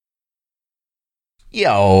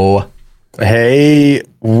Yo. Hey,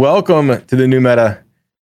 welcome to the new meta,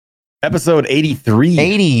 episode 83.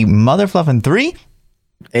 80 motherfluffing 3?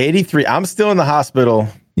 83. I'm still in the hospital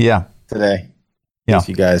Yeah. today. Yeah. In case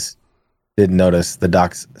you guys didn't notice, the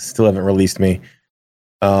docs still haven't released me.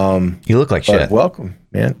 You look like shit. Welcome,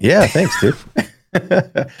 man. Yeah, thanks, dude.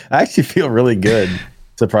 I actually feel really good.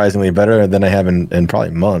 Surprisingly better than I have in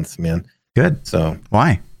probably months, man. Good. So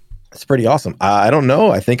Why? it's pretty awesome. I don't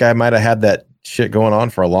know. I think I might have had that shit going on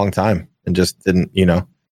for a long time and just didn't,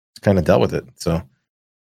 kind of dealt with it. So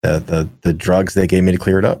the drugs they gave me to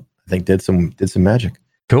clear it up, I think did some magic.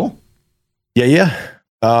 Cool. Yeah.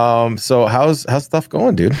 So how's stuff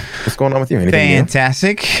going, dude? What's going on with you? Anything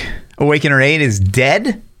Fantastic. Awakener 8 is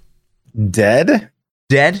dead. Dead?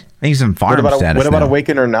 I think some farm status. What about now.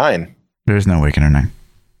 Awakener 9? There's no Awakener 9.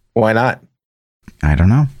 Why not? I don't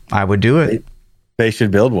know. I would do it. They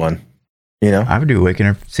should build one. I would do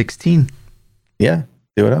Awakener 16. Yeah,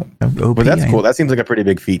 do it up. OP, But that's cool. That seems like a pretty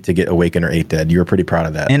big feat to get Awakener 8 dead. You were pretty proud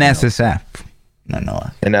of that. In SSF.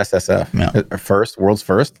 Nonetheless. In SSF. Yeah. First, world's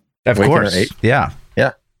first. Of Awakener course. 8. Yeah.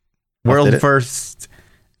 Did World it. first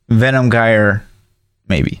Venom Geyer,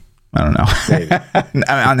 maybe. I don't know. Maybe.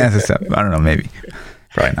 On SSF. I don't know. Maybe.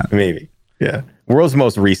 Probably not. Maybe. Yeah. World's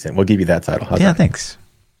most recent. We'll give you that title. How's that? Thanks.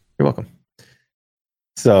 You're welcome.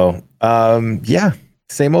 So,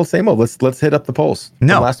 same old. Let's hit up the polls from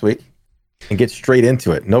last week and get straight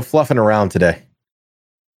into it. No fluffing around today.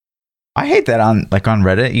 I hate that on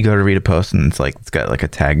Reddit. You go to read a post and it's got like a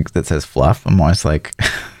tag that says fluff. I'm always like,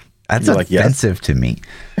 that's You're like, offensive to me.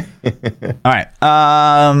 All right.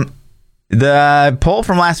 The poll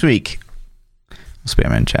from last week. I'll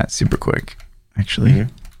spam in chat super quick. Actually,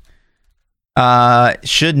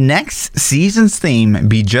 should next season's theme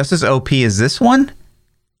be just as OP as this one,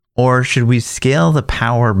 or should we scale the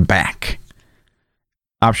power back?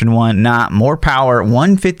 Option 1, not more power,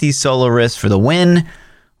 150 solo risk for the win.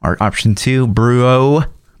 Or option 2, Bruo.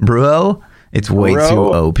 It's way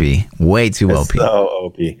too OP. Way too OP. So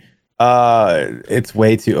OP. It's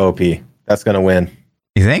way too OP. That's gonna win.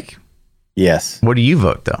 You think? Yes. What do you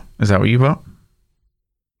vote though? Is that what you vote?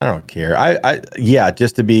 I don't care. I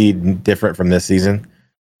just to be different from this season.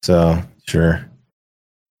 So sure.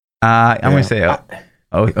 I'm gonna say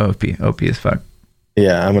OP as fuck.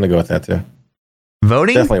 Yeah, I'm gonna go with that too.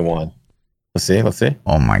 Voting? Definitely one. Let's see.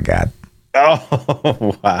 Oh my god.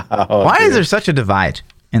 Oh wow. Why is there such a divide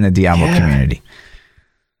in the Diablo community?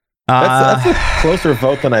 That's a closer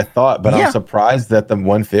vote than I thought, but I'm surprised that the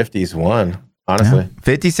 150s won. Honestly,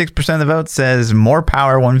 56% of the vote says more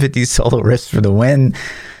power, 150 solo risk for the win,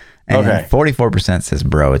 and 44% says,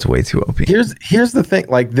 "Bro, it's way too OP." Here's the thing: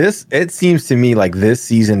 like this, it seems to me like this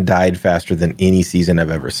season died faster than any season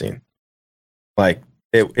I've ever seen. Like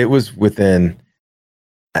it was within,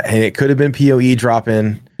 and it could have been PoE drop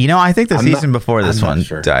in. I think the season before this one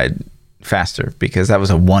died faster because that was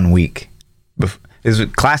a 1 week. It was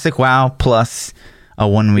classic WoW plus a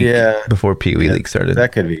 1 week before PoE League started.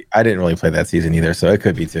 That could be. I didn't really play that season either, so it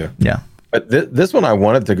could be too. Yeah. But this one, I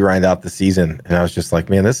wanted to grind out the season, and I was just like,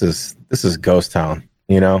 man, this is Ghost Town.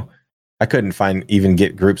 I couldn't even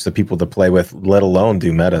get groups of people to play with, let alone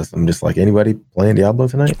do metas. I'm just like, anybody playing Diablo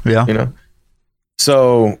tonight? Yeah.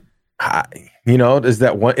 So, is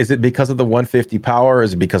it because of the 150 power? Or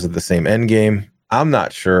is it because of the same end game? I'm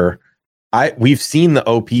not sure. We've seen the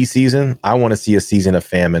OP season. I want to see a season of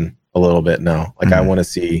famine a little bit now. Like I want to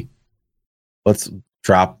see. Let's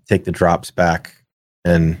take the drops back,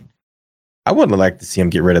 and I would like to see him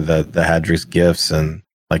get rid of the Hadrix gifts and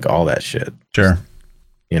like all that shit. Sure.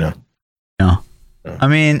 No. I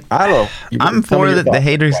mean, I don't know. I'm for the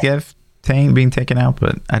Hadrix gift being taken out,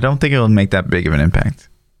 but I don't think it will make that big of an impact.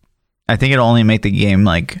 I think it'll only make the game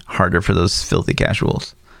like harder for those filthy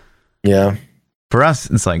casuals. Yeah. For us,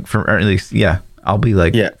 it's like or at least I'll be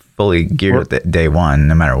like fully geared at day one,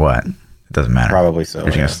 no matter what. It doesn't matter. Probably so.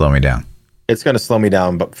 It's gonna slow me down. It's gonna slow me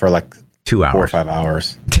down, but for like 2 hours, 4 or 5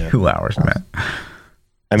 hours. 2 hours, man.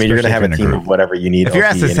 I mean, you're gonna have a team of whatever you need. If you're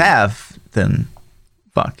SSF, then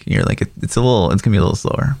fuck, you're like it's gonna be a little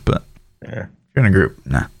slower. But if you're in a group,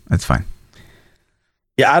 nah, that's fine.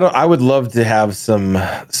 Yeah, I would love to have some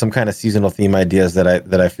kind of seasonal theme ideas that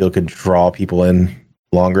I feel could draw people in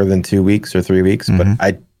longer than 2 weeks or 3 weeks, but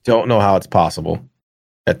I don't know how it's possible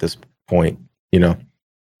at this point.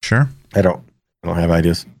 Sure. I don't have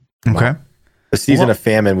ideas. Okay. The season of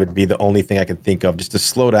famine would be the only thing I could think of just to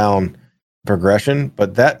slow down progression,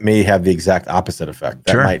 but that may have the exact opposite effect.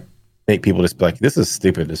 That might make people just be like, "This is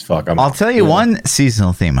stupid as fuck." I'll tell you one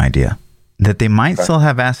seasonal theme idea that they might still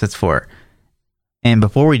have assets for. And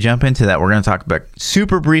before we jump into that, we're going to talk about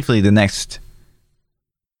super briefly the next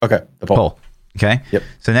the poll. Okay. Yep.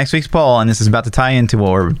 So next week's poll, and this is about to tie into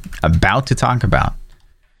what we're about to talk about.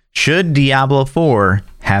 Should Diablo 4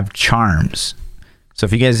 have charms? So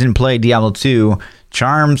if you guys didn't play Diablo 2,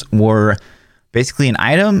 charms were basically an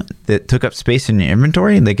item that took up space in your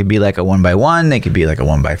inventory. They could be like a 1x1. They could be like a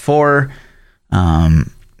 1x4.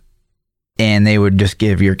 And they would just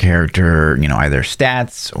give your character, either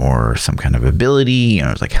stats or some kind of ability.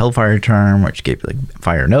 It's like Hellfire Charm, which gave you like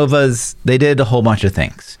Fire Novas. They did a whole bunch of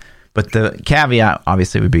things. But the caveat,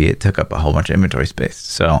 obviously, would be it took up a whole bunch of inventory space.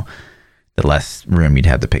 So the less room you'd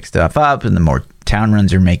have to pick stuff up and the more town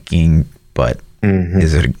runs you're making. But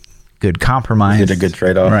is it a good compromise? Is it a good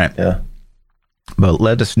trade-off? Right. Yeah. But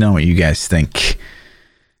let us know what you guys think.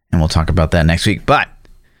 And we'll talk about that next week. But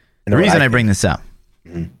the reason I bring this up.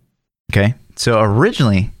 Okay. So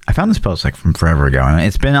originally, I found this post like from forever ago. And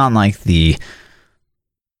it's been on like the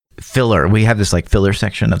filler. We have this like filler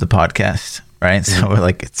section of the podcast. Right. So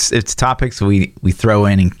like it's topics we throw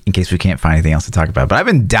in case we can't find anything else to talk about. But I've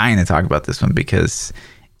been dying to talk about this one because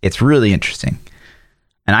it's really interesting.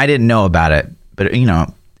 And I didn't know about it. But,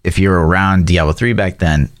 if you were around Diablo 3 back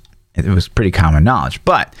then, it was pretty common knowledge.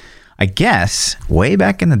 But I guess way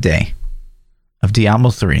back in the day of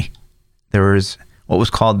Diablo 3, there was what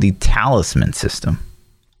was called the Talisman system.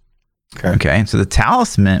 Okay. So the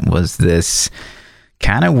Talisman was this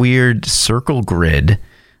kind of weird circle grid.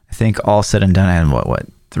 I think all said and done, I had what,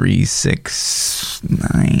 3, 6,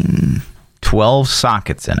 9, 12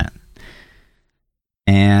 sockets in it.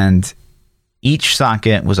 And each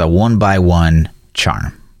socket was a 1x1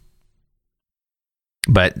 charm.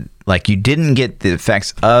 But like you didn't get the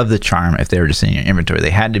effects of the charm if they were just in your inventory.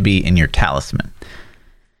 They had to be in your talisman.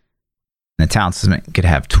 And the talisman could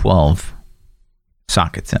have 12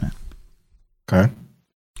 sockets in it. Okay.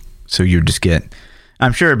 So you just get...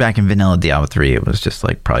 I'm sure back in vanilla Diablo 3, it was just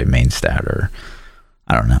like probably main stat or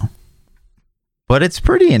I don't know. But it's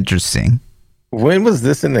pretty interesting. When was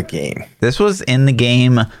this in the game? This was in the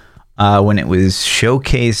game when it was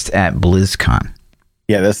showcased at BlizzCon.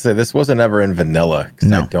 Yeah, this wasn't ever in vanilla.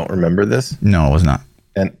 No. I don't remember this. No, it was not.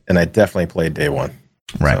 And I definitely played day one.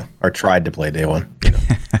 Right. So, or tried to play day one.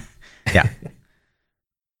 Yeah.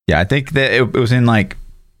 Yeah, I think that it was in like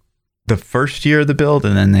the first year of the build,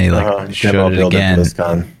 and then they showed it again,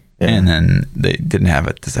 and then they didn't have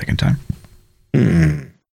it the second time.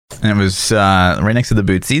 And it was right next to the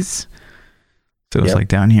bootsies, so it was like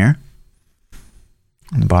down here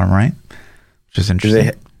on the bottom right, which is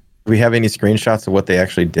interesting. Do we have any screenshots of what they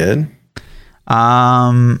actually did?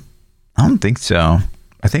 I don't think so.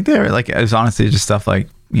 I think they were like, it was honestly just stuff like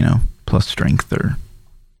plus strength or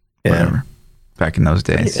whatever back in those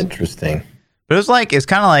days. Pretty interesting. But it's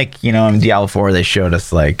kind of like, in Diablo 4, they showed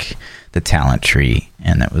us like the talent tree,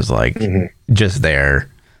 and it was like just there.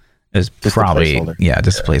 It was just probably, a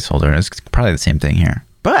placeholder. It's probably the same thing here.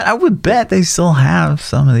 But I would bet they still have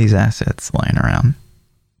some of these assets lying around.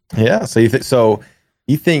 Yeah. So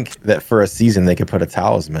you think that for a season they could put a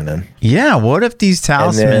talisman in? Yeah. What if these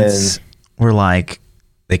talismans were like,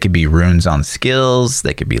 they could be runes on skills,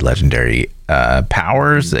 they could be legendary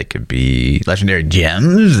powers, they could be legendary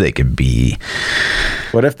gems, they could be...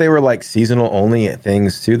 What if they were like seasonal only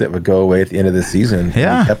things too that would go away at the end of the season?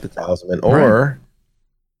 Yeah. You kept the talisman. Or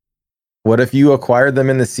what if you acquired them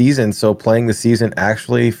in the season, so playing the season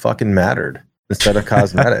actually fucking mattered instead of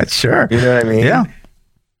cosmetics? Sure. You know what I mean? Yeah.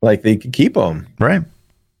 Like they could keep them. Right.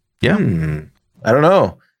 Yeah. I don't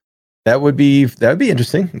know. That would be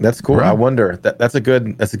interesting. That's cool. Right. I wonder. That's a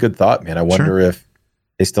good thought, man. I wonder if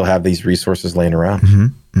they still have these resources laying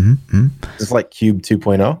around. It's like Cube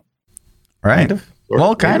 2.0. Right. Kind of.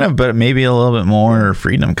 Kind of, but maybe a little bit more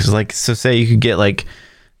freedom. Because so say you could get like,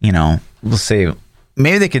 we'll say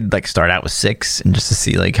maybe they could like start out with 6 and just to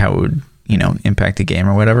see like how it would, impact the game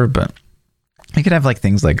or whatever. But you could have like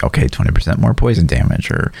things like, 20% more poison damage,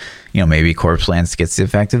 or, maybe Corpse Lance gets the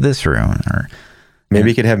effect of this rune, or maybe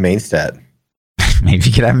you could have main stat. Maybe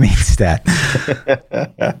you could have main stat.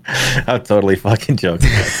 I'm totally fucking joking.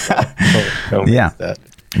 Yeah. But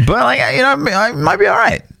like, it might be all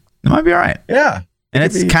right. It might be all right. Yeah. And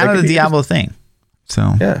it's kind of the Diablo thing.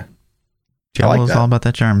 So yeah. Diablo's all about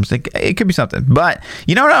that charms. It could be something. But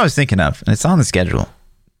you know what I was thinking of? And it's on the schedule.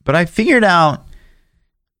 But I figured out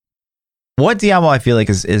what Diablo I feel like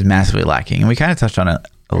is massively lacking. And we kind of touched on it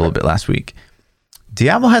a little bit last week.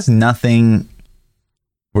 Diablo has nothing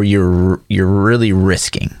where you're really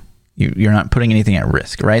risking. You're not putting anything at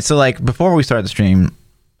risk, right? So like before we started the stream,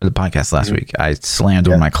 the podcast last week, I slammed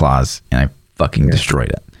one of my claws and I fucking destroyed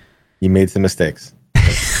it. You made some mistakes.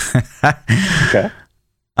 Okay.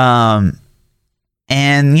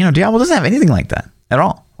 And Diablo doesn't have anything like that at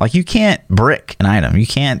all. Like, you can't brick an item. You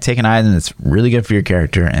can't take an item that's really good for your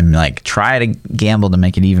character and like try to gamble to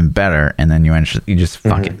make it even better, and then you just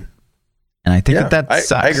fuck it. And I think that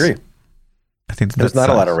sucks. I agree. I think there's not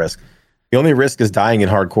a lot of risk. The only risk is dying in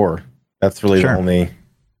hardcore. That's really the only. And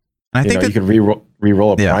I think you could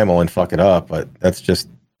re-roll a primal and fuck it up, but that's just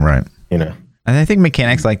right. And I think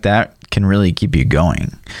mechanics like that can really keep you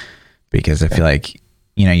going, because I feel like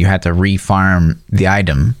you had to re-farm the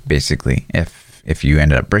item basically if you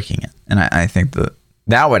ended up breaking it, and I think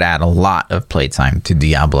that would add a lot of playtime to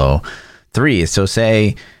Diablo 3. So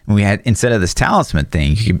say we had, instead of this talisman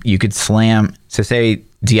thing, you could slam. So say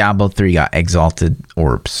Diablo 3 got exalted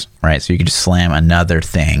orbs, right? So you could just slam another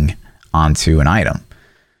thing onto an item,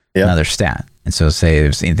 another stat. And so say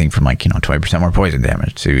there's anything from 20% more poison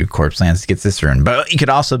damage to Corpse Lance gets this rune. But it could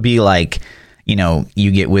also be like,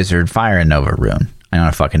 you get Wizard Fire and Nova rune on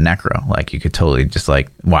a fucking Necro. Like, you could totally just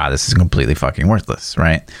wow, this is completely fucking worthless,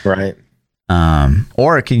 right? Right.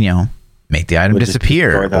 Or it can, make the item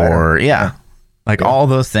disappear, or all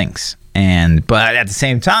those things. But at the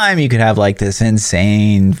same time, you could have this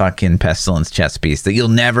insane fucking Pestilence chest piece that you'll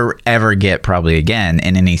never ever get probably again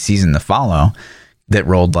in any season to follow, that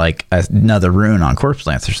rolled another rune on Corpse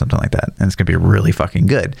Lance or something like that, and it's gonna be really fucking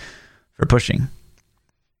good for pushing.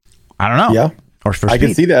 I don't know. Yeah, or for I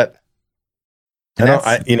can see that.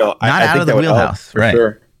 I think out of the wheelhouse, right?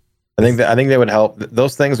 Sure. I think they would help.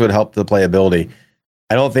 Those things would help the playability.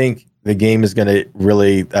 I don't think the game is going to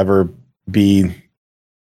really ever be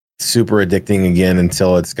super addicting again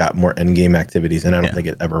until it's got more end game activities, and I don't think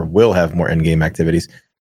it ever will have more end game activities.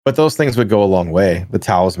 But those things would go a long way. The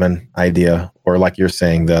talisman idea, or like you're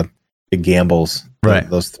saying, the gambles, right?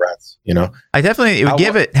 Those threats. I definitely would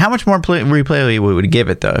give it. How much more replayability would it give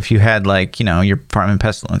it though if you had you're farming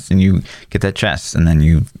Pestilence and you get that chest and then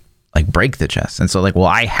you break the chest, and so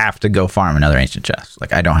I have to go farm another ancient chest.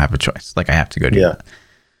 I don't have a choice. I have to go do that.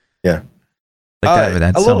 Yeah.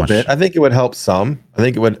 That's a so little much. bit. I think it would help some.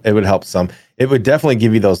 It would help some. It would definitely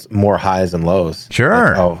give you those more highs and lows.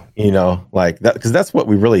 Sure. That, because that's what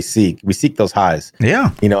we really seek. We seek those highs. Yeah.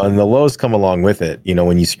 And the lows come along with it.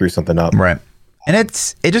 When you screw something up. Right. And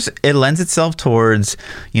it lends itself towards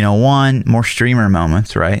one, more streamer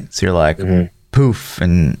moments, right? So you're poof,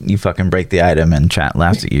 and you fucking break the item and chat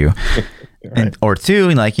laughs at you. Right. And or two,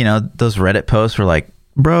 those Reddit posts were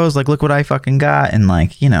bros, look what I fucking got, and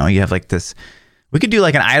you have this. We could do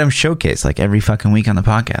an item showcase every fucking week on the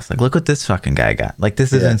podcast. Look what this fucking guy got.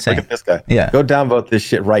 This is insane. Look at this guy. Yeah. Go downvote this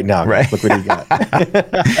shit right now. Right. Look what he got.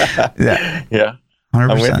 Yeah. 100%.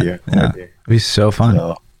 I'm with you. It'd be so fun.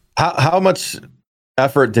 So, how much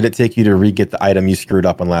effort did it take you to re-get the item you screwed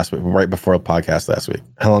up on last week, right before the podcast last week?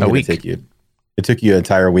 How long did it take you? It took you an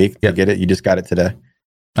entire week to get it? You just got it today?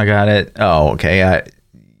 I got it. Oh, okay.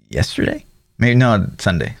 Yesterday? Maybe no,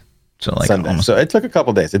 Sunday. So Sunday. Almost. So it took a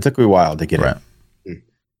couple days. It took me a while to get it.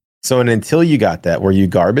 So until you got that, were you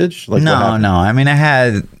garbage? No. I mean, I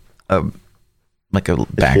had a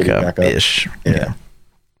backup ish. Yeah.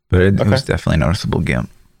 But it was definitely noticeable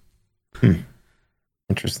gimp.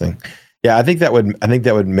 Interesting. Yeah, I think that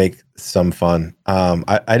would make some fun.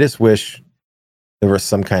 I just wish there was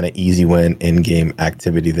some kind of easy win in-game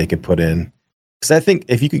activity they could put in. Because I think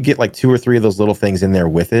if you could get 2 or 3 of those little things in there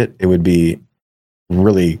with it, it would go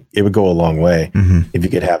a long way. If you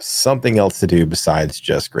could have something else to do besides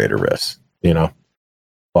just greater rifts,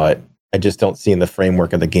 But I just don't see in the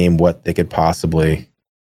framework of the game what they could possibly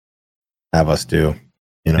have us do.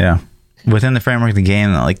 Yeah. Within the framework of the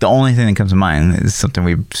game, the only thing that comes to mind is something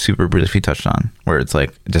we super briefly touched on, where it's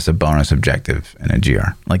just a bonus objective in a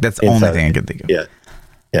GR. That's the only thing I could think of.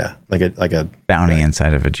 Yeah. Like a bounty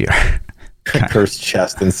inside of a GR. A cursed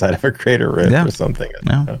chest inside of a greater rift or something.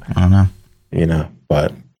 No, I don't know.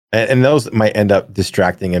 But and those might end up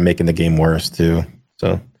distracting and making the game worse too.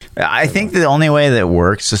 So I think the only way that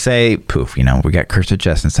works, so say poof, we got cursed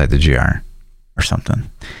chest inside the GR or something.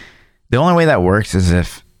 The only way that works is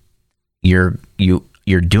if you're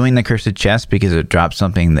doing the cursed chest because it drops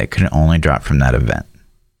something that could only drop from that event.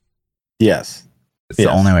 Yes. It's the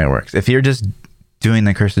only way it works. If you're just doing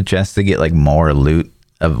the cursed chest to get more loot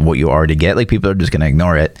of what you already get, people are just going to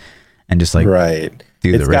ignore it and just right.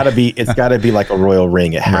 It's got to be like a royal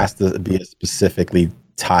ring. It has to be specifically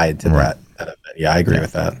tied to that event. Yeah, I agree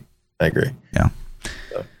with that. I agree. Yeah.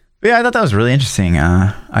 So. Yeah, I thought that was really interesting.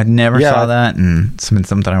 I never saw that, and it's been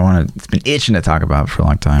something it's been itching to talk about for a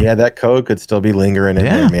long time. Yeah, that code could still be lingering in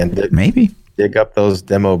there, man. Maybe. Dig up those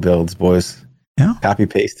demo builds, boys. Yeah. Copy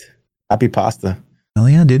paste. Copy pasta. Hell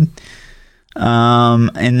yeah, dude.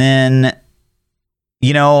 And then,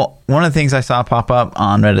 one of the things I saw pop up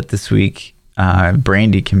on Reddit this week,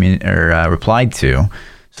 Brandy replied to,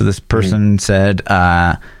 So this person said,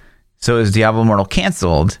 so is Diablo Immortal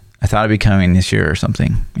canceled? I thought it'd be coming this year or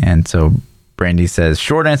something. And so Brandy says,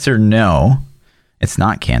 short answer, no, it's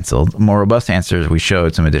not canceled. More robust answer is we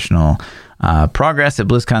showed some additional progress at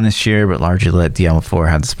BlizzCon this year, but largely let Diablo 4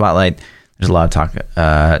 have the spotlight. There's a lot of talk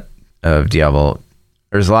of Diablo.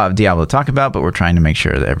 There's a lot of Diablo to talk about, but we're trying to make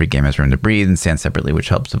sure that every game has room to breathe and stand separately, which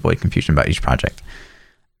helps avoid confusion about each project.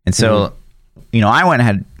 And so, I went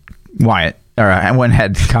and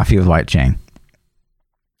had coffee with Wyatt Chang.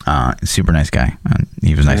 Super nice guy.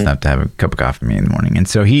 He was nice enough to have a cup of coffee with me in the morning. And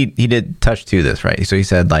so he did touch to this, right? So he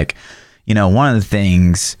said, like, one of the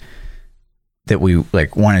things that we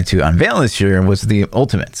wanted to unveil this year was the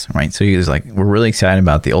ultimates, right? So he was like, we're really excited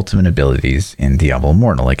about the ultimate abilities in Diablo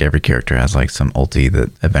Immortal. Like, every character has like some ulti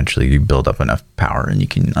that eventually you build up enough power and you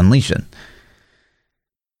can unleash it.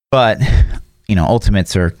 But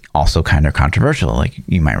ultimates are also kind of controversial. Like,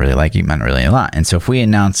 you might really like, you might not really a lot. And so if we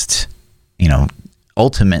announced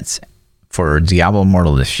ultimates for Diablo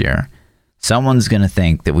Immortal this year, someone's gonna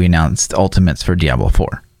think that we announced ultimates for Diablo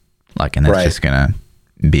 4, and that's just gonna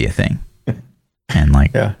be a thing. And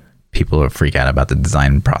people will freak out about the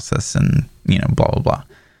design process and blah blah blah.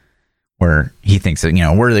 Where he thinks that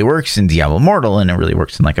it really works in Diablo Immortal and it really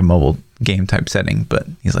works in like a mobile game type setting, but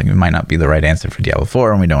he's like, it might not be the right answer for Diablo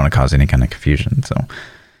 4, and we don't want to cause any kind of confusion. So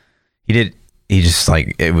he just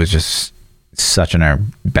it was just such a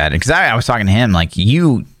bad, because I was talking to him like,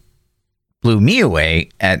 you blew me away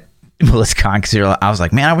at BlizzCon, because I was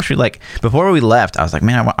like, man, I wish before we left, I was like,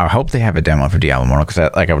 man, I hope they have a demo for Diablo Immortal,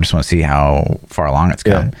 because I just want to see how far along it's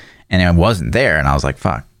come. And it wasn't there, and I was like,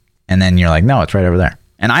 fuck. And then you're like, no, it's right over there,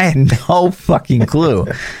 and I had no fucking clue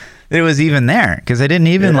that it was even there, because I didn't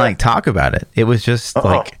even talk about it. It was just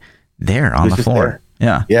there on the floor.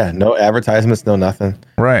 Yeah, no advertisements, no nothing.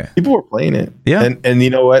 Right. People were playing it. Yeah. And you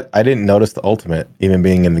know what? I didn't notice the ultimate even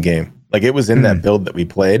being in the game. Like, it was in that build that we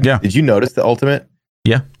played. Yeah. Did you notice the ultimate?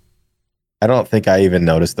 Yeah. I don't think I even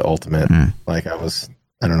noticed the ultimate. Like, I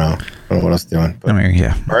don't know what I was doing. But,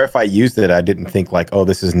 or if I used it, I didn't think like, oh,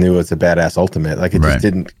 this is new. It's a badass ultimate. Like, it just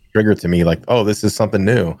didn't trigger to me like, oh, this is something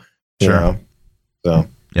new. Sure. So.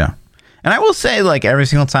 Yeah. And I will say, like, every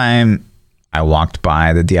single time I walked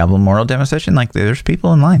by the Diablo Immortal demo session, like, there's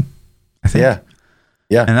people in line, I think.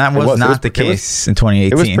 Yeah. And that was not the case in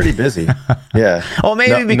 2018. It was pretty busy. Yeah. Well,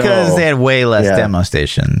 maybe because they had way less demo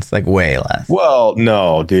stations, like way less. Well,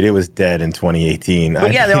 no, dude, it was dead in 2018.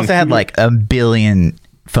 But they also had like a billion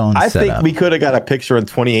phones set up. I think we could have got a picture in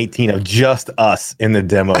 2018 of just us in the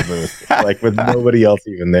demo booth, like with nobody else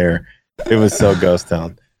even there. It was so ghost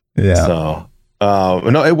town. Yeah. So,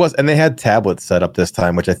 no, it was. And they had tablets set up this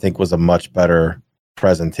time, which I think was a much better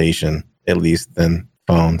presentation, at least, than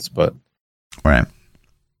phones. But right.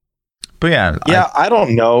 But I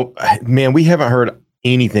don't know, man. We haven't heard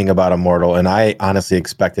anything about Immortal, and I honestly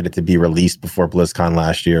expected it to be released before BlizzCon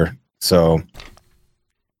last year. So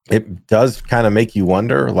it does kind of make you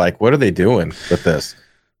wonder, like, what are they doing with this?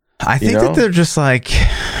 I think that they're just like,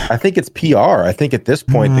 I think it's PR. I think at this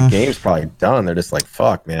point the game's probably done. They're just like,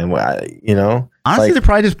 fuck, man. Honestly, they're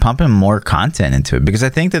probably just pumping more content into it, because I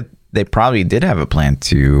think that they probably did have a plan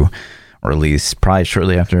to release probably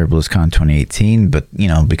shortly after BlizzCon 2018, but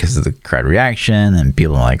because of the crowd reaction and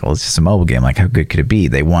people are like, well, it's just a mobile game, like, how good could it be?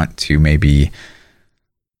 They want to maybe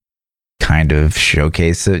kind of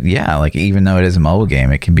showcase it. Yeah, like, even though it is a mobile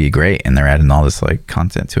game, it can be great, and they're adding all this like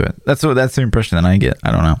content to it. That's the impression that I get.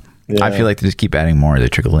 I don't know. Yeah. I feel like they just keep adding more. They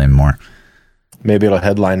trickle in more. Maybe it'll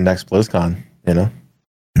headline next BlizzCon.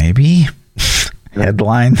 Maybe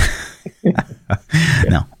headline.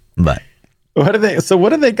 No, but. What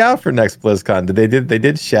do they got for next BlizzCon? They did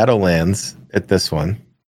Shadowlands at this one.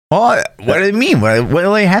 Well, what do you mean? What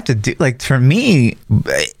do they have to do? Like, for me,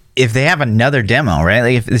 if they have another demo, right?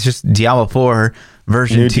 Like, if it's just Diablo 4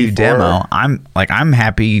 version 2 demo, I'm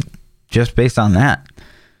happy just based on that.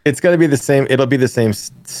 It's going to be the same. It'll be the same.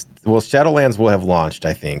 Well, Shadowlands will have launched,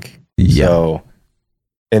 I think. Yeah. So,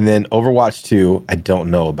 and then Overwatch 2, I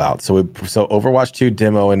don't know about. So Overwatch 2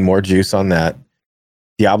 demo and more juice on that.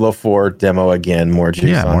 Diablo 4 demo again, more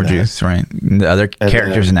juice. Yeah, more juice, right? The other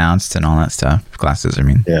characters announced and all that stuff. Classes, I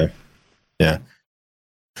mean. Yeah.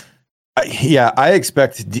 I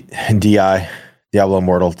expect Diablo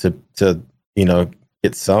Immortal to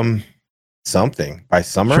get something by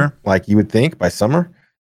summer. Sure. Like, you would think by summer.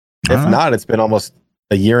 If not, it's been almost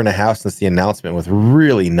a year and a half since the announcement with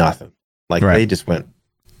really nothing. Like, they just went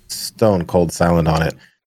stone cold silent on it.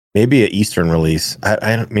 Maybe an Eastern release.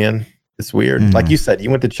 I don't, man. It's weird. Like you said,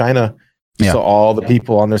 you went to China, you saw all the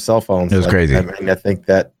people on their cell phones. It was crazy. I mean, I think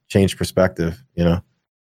that changed perspective,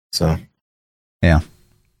 So, yeah.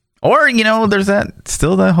 Or, there's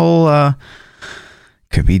that whole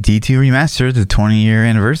could be D2 remastered, the 20-year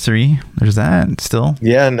anniversary. There's that still.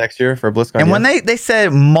 Yeah, next year for BlizzCon. And when they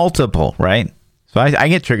said multiple, right? So I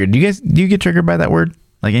get triggered. Do you get triggered by that word?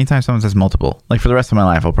 Like anytime someone says multiple, like for the rest of my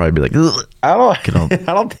life, I'll probably be like, ugh. I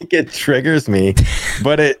don't think it triggers me,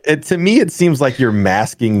 but it to me, it seems like you're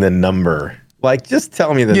masking the number. Like, just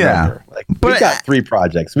tell me the number. Like, we got 3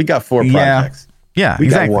 projects. We got 4 projects. Yeah, we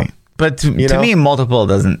exactly. got 1. But to me, multiple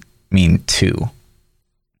doesn't mean 2.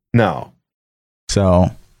 No.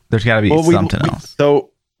 So there's got to be something else.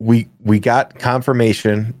 So we got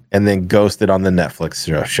confirmation and then ghosted on the Netflix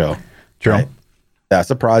show. True. Right?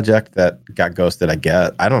 That's a project that got ghosted. I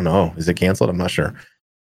guess. I don't know. Is it canceled? I'm not sure.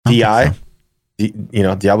 DI,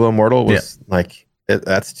 so. Diablo Immortal was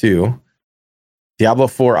that's 2. Diablo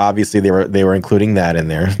 4, obviously they were including that in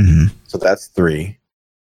there. Mm-hmm. So that's 3.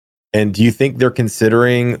 And do you think they're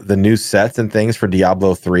considering the new sets and things for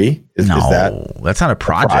Diablo 3? Is that's not a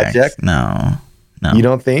project. No. You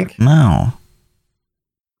don't think? No.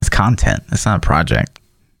 It's content. It's not a project.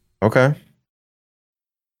 Okay.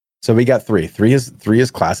 So we got 3. 3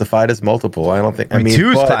 is classified as multiple. I don't think. I mean,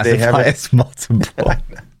 2 is classified as multiple.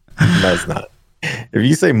 No, it's not. If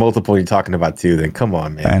you say multiple, you're talking about 2. Then come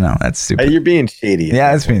on, man. I know that's super. You're being shady.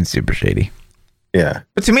 Yeah, it's being super shady. Yeah.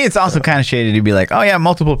 But to me, it's also kind of shady to be like, oh yeah,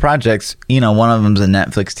 multiple projects. One of them's a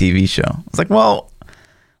Netflix TV show. It's like, well,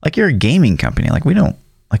 like you're a gaming company. Like we don't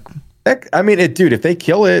like. I mean, dude, if they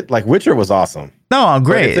kill it, like Witcher was awesome. No,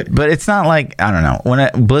 great, but it's not like, I don't know.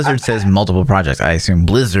 When Blizzard says multiple projects, I assume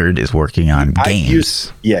Blizzard is working on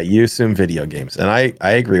games. You assume video games, and I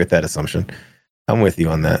agree with that assumption. I'm with you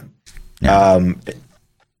on that. Yeah.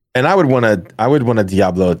 And I would want a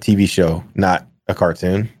Diablo TV show, not a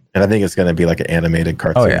cartoon. And I think it's going to be like an animated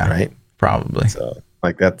cartoon, right? Probably. So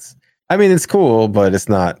like it's cool, but it's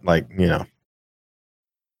not like,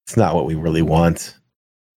 it's not what we really want.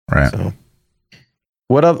 Right. So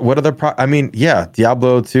what other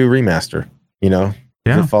Diablo 2 remaster, if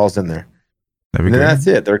it falls in there. And then that's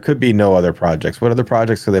it. There could be no other projects. What other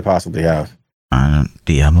projects could they possibly have?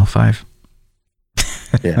 Diablo 5.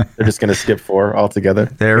 Yeah, they're just going to skip 4 altogether.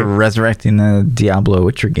 They're resurrecting the Diablo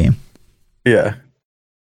Witcher game. Yeah.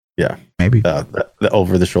 Yeah. Maybe. The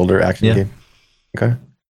over-the-shoulder action game. Okay.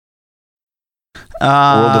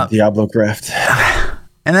 World of Diablo Craft.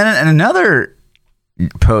 And then in another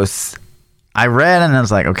post I read and I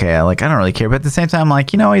was like, okay, I don't really care. But at the same time, I'm like,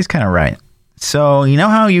 he's kind of right. So,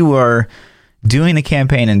 how you were doing the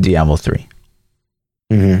campaign in Diablo 3?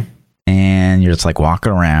 Mm-hmm. And you're just like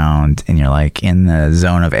walking around and you're like in the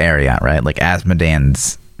zone of area, right? Like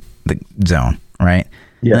Asmodan's the zone, right?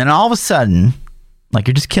 Yeah. And then all of a sudden, like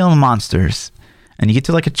you're just killing monsters and you get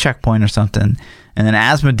to like a checkpoint or something. And then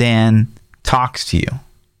Asmodan talks to you.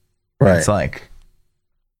 Right. It's like,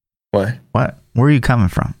 what? Where are you coming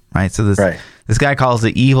from? Right. So this guy calls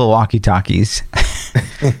the evil walkie-talkies.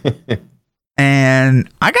 And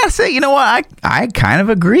I gotta say, you know what? I kind of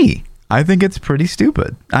agree. I think it's pretty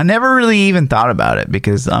stupid. I never really even thought about it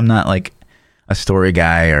because I'm not like a story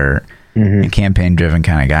guy or a campaign driven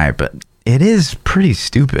kind of guy, but it is pretty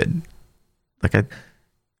stupid. Like I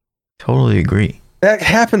totally agree. That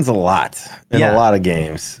happens a lot in a lot of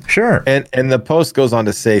games. Sure. And the post goes on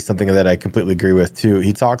to say something that I completely agree with too.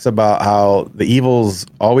 He talks about how the evils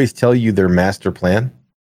always tell you their master plan.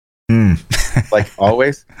 Like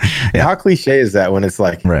always. Yeah. How cliche is that when it's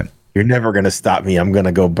like, right, you're never going to stop me. I'm going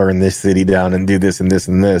to go burn this city down and do this and this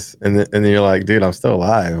and this. And then you're like, dude, I'm still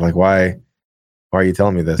alive. Like, why are you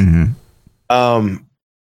telling me this? Mm-hmm.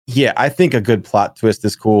 Yeah, I think a good plot twist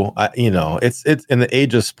is cool. It's in the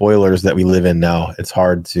age of spoilers that we live in now. It's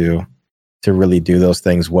hard to really do those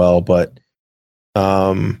things well, but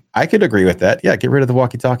I could agree with that. Yeah, get rid of the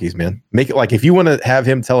walkie-talkies, man. Make it like if you want to have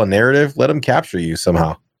him tell a narrative, let him capture you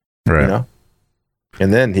somehow. Right.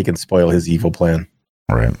 And then he can spoil his evil plan.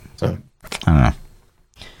 Right. So I don't know.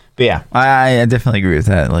 But yeah, I definitely agree with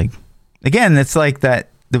that. Like again, it's like that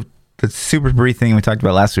the super brief thing we talked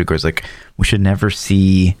about last week, where it's like we should never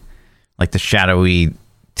see like the shadowy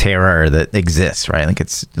terror that exists, right? Like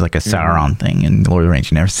it's like a Sauron thing in Lord of the Rings.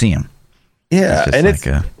 You never see him. Yeah,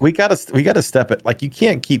 and we gotta step it. Like you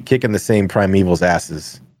can't keep kicking the same primeval's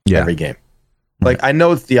asses every game. Like I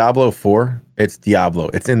know it's Diablo 4. It's Diablo.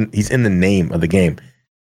 He's in the name of the game.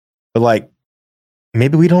 But like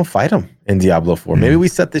maybe we don't fight him in Diablo 4. Maybe we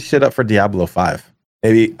set this shit up for Diablo 5.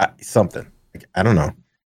 Maybe something. Like, I don't know.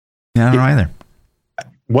 Yeah, I don't know either.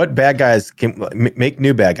 What bad guys can make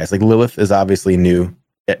new bad guys? Like Lilith is obviously new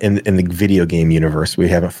in the video game universe. We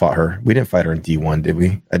haven't fought her. We didn't fight her in D1, did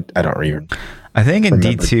we? I don't even. I think in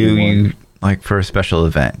D2, you like for a special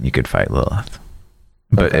event, you could fight Lilith.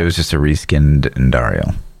 But it was just a reskinned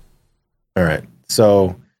Endario. All right.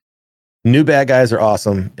 So new bad guys are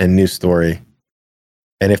awesome and new story.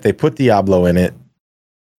 And if they put Diablo in it,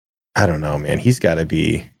 I don't know, man. He's got to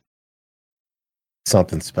be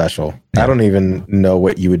something special. Yeah. I don't even know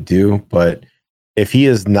what you would do, but if he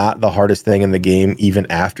is not the hardest thing in the game, even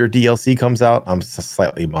after DLC comes out, I'm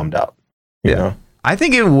slightly bummed out. You know? I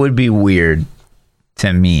think it would be weird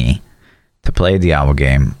to me to play a Diablo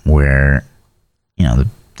game where, you know,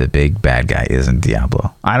 the big bad guy isn't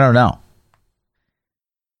Diablo. I don't know.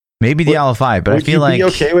 Maybe Diablo 5, but I feel like...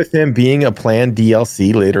 Would you be okay with him being a planned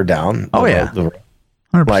DLC later down? Oh, yeah.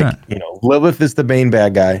 100%. Like, you know, Lilith is the main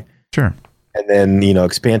bad guy. Sure. And then, you know,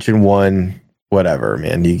 expansion 1, whatever,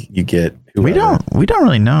 man. You get whoever. We don't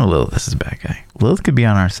really know Lilith is a bad guy. Lilith could be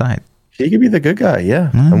on our side. She could be the good guy,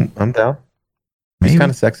 yeah. I'm down. She's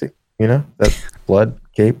kind of sexy, you know? That blood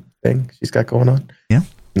cape thing she's got going on. Yeah.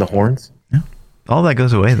 And the horns. Yeah. All that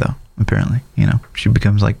goes away, though, apparently. You know, she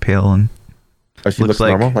becomes, like, pale and... Oh, she looks like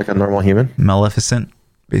normal, like a normal human? Maleficent,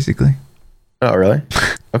 basically. Oh, really?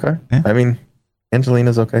 Okay. Yeah. I mean,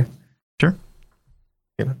 Angelina's okay. Sure.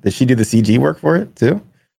 You know, did she do the CG work for it, too?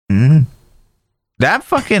 Mm-hmm. That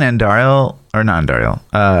fucking Endario, or not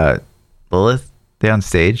Endario, Lilith, they on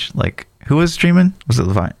stage, like, who was streaming? Was it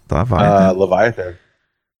Leviathan? Leviathan.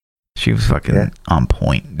 She was fucking on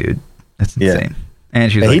point, dude. That's insane. And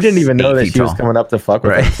she was he like didn't even know that she was tall. coming up to fuck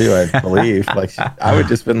with him too, I believe. Like I would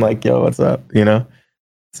just been like, yo, what's up? You know?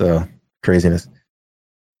 So craziness.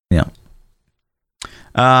 Yeah.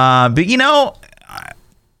 But you know,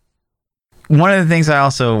 one of the things I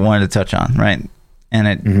also wanted to touch on, right? And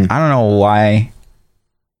I don't know why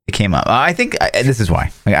it came up. I think this is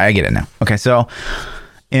why. I get it now. Okay, so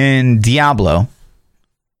in Diablo,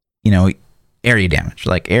 you know, area damage.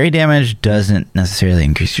 Like area damage doesn't necessarily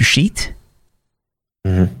increase your sheet.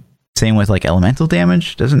 Mm-hmm. Same with like elemental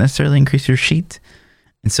damage, doesn't necessarily increase your sheet.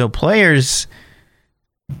 And so players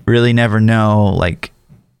really never know, like,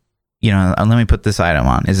 you know, let me put this item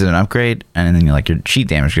on. Is it an upgrade? And then you're like, your sheet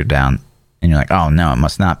damage goes down. And you're like, oh no, it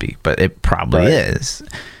must not be. But it probably is.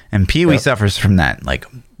 And PoE suffers from that, like,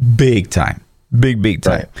 big time. Big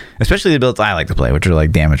time. Right. Especially the builds I like to play, which are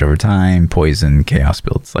like damage over time, poison, chaos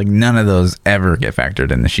builds. Like, none of those ever get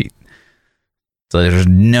factored in the sheet. So there's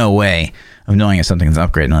no way of knowing if something's an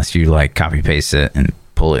upgrade unless you like copy paste it and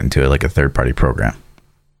pull it into like a third party program.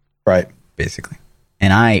 Right. Basically.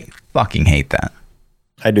 And I fucking hate that.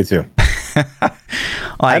 I do too.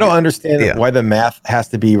 I don't understand why the math has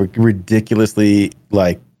to be ridiculously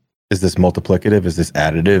like, is this multiplicative? Is this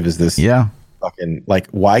additive? Is this fucking like,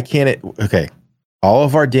 why can't it? Okay. All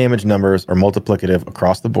of our damage numbers are multiplicative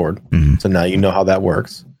across the board. Mm-hmm. So now you know how that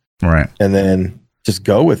works. Right. And then just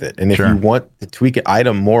go with it. And if you want to tweak an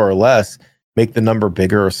item more or less, make the number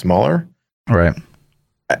bigger or smaller. Right.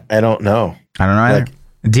 I don't know. I don't know either.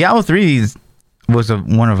 Like, Diablo 3 was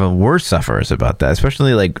one of the worst sufferers about that,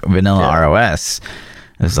 especially like vanilla ROS.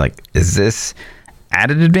 It was like, is this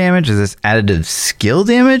additive damage? Is this additive skill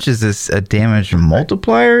damage? Is this a damage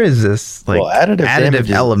multiplier? Is this like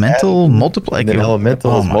additive elemental multiplier? And then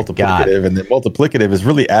elemental is multiplicative, and then multiplicative is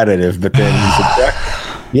really additive, but then you subtract.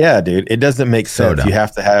 Yeah, dude, it doesn't make sense. Dumb. You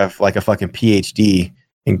have to have like a fucking PhD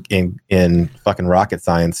in fucking rocket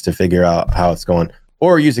science to figure out how it's going,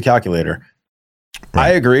 or use a calculator. Right. I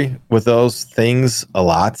agree with those things a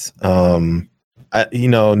lot. You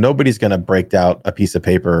know, nobody's gonna break out a piece of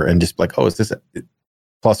paper and just be like, oh, is this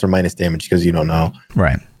plus or minus damage, because you don't know.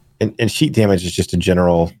 Right. And sheet damage is just a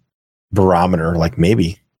general barometer. Like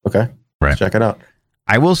maybe. Okay. Right. Let's check it out.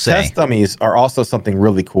 I will say test dummies are also something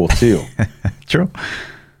really cool too. True.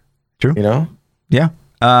 You know? Yeah.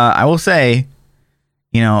 I will say,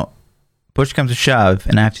 you know, push comes to shove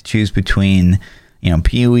and I have to choose between, you know,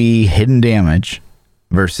 PoE hidden damage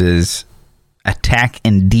versus attack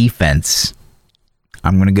and defense.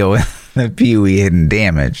 I'm going to go with the PoE hidden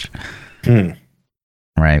damage.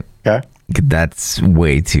 Right. Okay. That's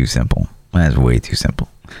way too simple. That's way too simple.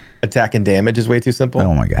 Attack and damage is way too simple?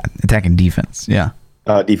 Oh my God. Attack and defense. Yeah.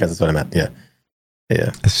 Defense is what I meant. Yeah. Yeah.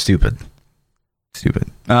 That's stupid.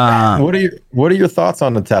 What are your thoughts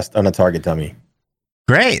on the test on a target dummy?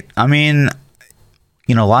 Great. I mean,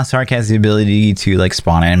 you know, Lost Ark has the ability to like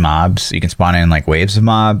spawn in mobs. You can spawn in like waves of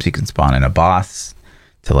mobs. You can spawn in a boss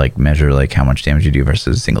to like measure like how much damage you do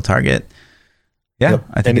versus a single target. Yeah. Yep.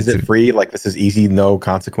 I think is it free? Like this is easy, no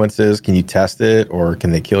consequences. Can you test it or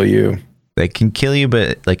can they kill you? They can kill you,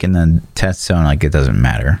 but like in the test zone, like it doesn't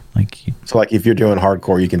matter. Like so, like if you're doing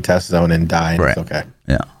hardcore, you can test zone and die. And right. It's okay.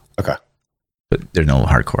 Yeah. Okay. But there's no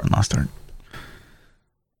hardcore in Lost Ark.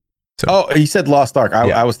 So, oh, you said Lost Ark.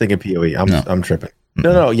 I was thinking PoE. I'm tripping.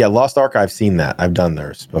 No. Yeah, Lost Ark. I've seen that. I've done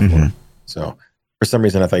theirs before. So for some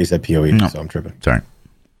reason, I thought you said PoE. No. So I'm tripping. Sorry.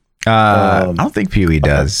 I don't think PoE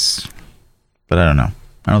does, but I don't know.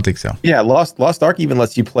 I don't think so. Yeah, Lost Ark even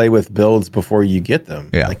lets you play with builds before you get them.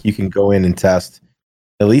 Yeah. Like you can go in and test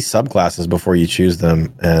at least subclasses before you choose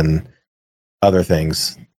them and other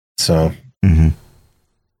things. So I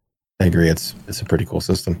agree. It's a pretty cool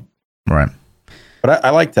system. Right. But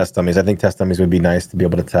I like test dummies. I think test dummies would be nice to be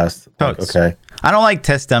able to test. Like, okay. I don't like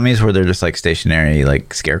test dummies where they're just like stationary,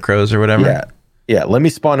 like scarecrows or whatever. Yeah. Yeah. Let me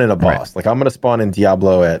spawn in a boss. Right. Like I'm going to spawn in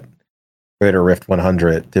Diablo at Greater Rift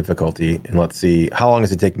 100 difficulty, and let's see how long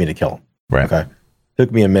does it take me to kill him. Right. Okay.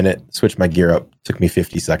 Took me a minute. Switch my gear up. Took me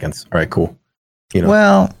 50 seconds. All right. Cool. You know.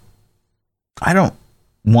 Well, I don't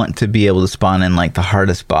want to be able to spawn in like the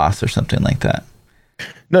hardest boss or something like that.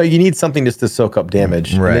 No, you need something just to soak up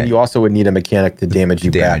damage. Right. And then you also would need a mechanic to damage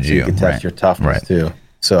you back so you can test your toughness too.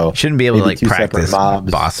 So you shouldn't be able to like practice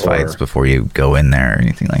boss fights before you go in there or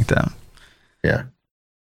anything like that. Yeah.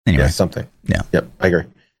 Anyway. Yeah, something. Yeah. Yep. I agree.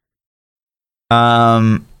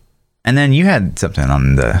 And then you had something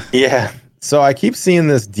on the... Yeah. So I keep seeing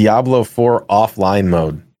this Diablo 4 offline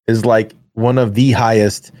mode is like one of the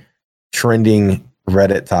highest trending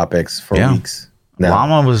Reddit topics for weeks. Now.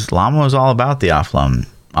 Llama was all about the offline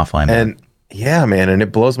mode. And yeah, man, and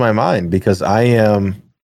it blows my mind because I am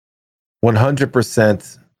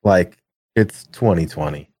 100% like it's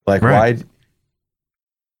 2020. Like why?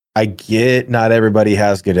 I get not everybody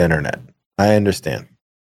has good internet. I understand.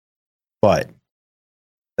 But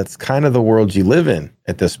that's kind of the world you live in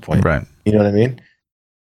at this point. Right. You know what I mean?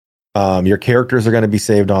 Your characters are going to be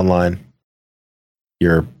saved online.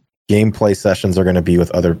 Your gameplay sessions are going to be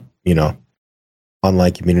with other,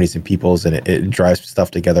 online communities and peoples, and it drives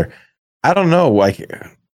stuff together. I don't know. Like,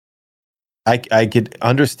 I could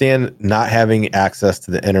understand not having access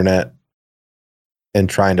to the internet and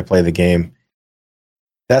trying to play the game.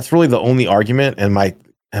 That's really the only argument. And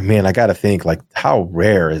I got to think, like, how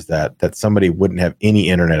rare is that somebody wouldn't have any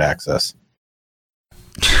internet access?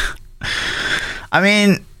 I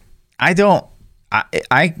mean, I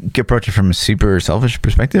approach it from a super selfish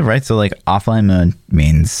perspective, right? So like offline mode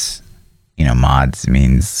means, mods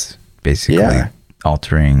means basically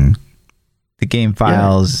altering the game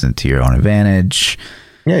files to your own advantage.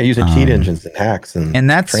 Yeah, using cheat engines and hacks and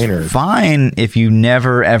that's trainers. Fine if you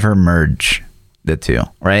never ever merge the two,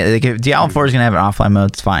 right? Like if Diablo 4 is gonna have an offline mode,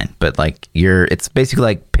 it's fine. But like it's basically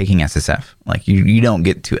like picking SSF. Like you don't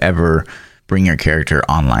get to ever bring your character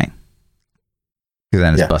online because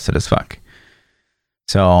then it's busted as fuck.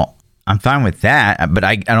 So I'm fine with that, but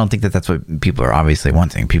I don't think that's what people are obviously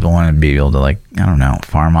wanting. People want to be able to, like, I don't know,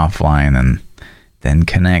 farm offline and then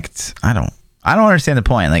connect. I don't understand the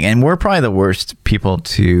point. Like, and we're probably the worst people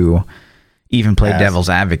to even play devil's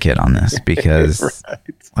advocate on this because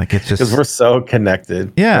like it's just because we're so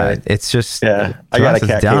connected. Yeah, right? It's just I got a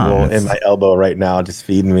cat cable in my elbow right now, just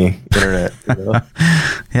feeding me internet.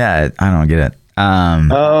 Yeah, I don't get it.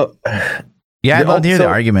 Yeah, I'd love to hear the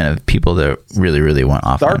argument of people that really, really want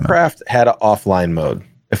offline StarCraft had an offline mode,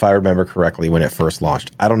 if I remember correctly, when it first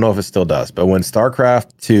launched. I don't know if it still does, but when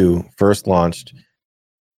StarCraft 2 first launched,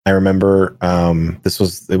 I remember it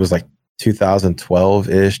was like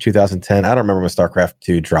 2012-ish, 2010. I don't remember when StarCraft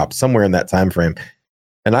 2 dropped, somewhere in that time frame.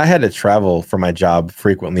 And I had to travel for my job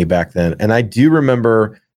frequently back then. And I do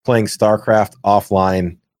remember playing StarCraft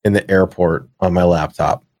offline in the airport on my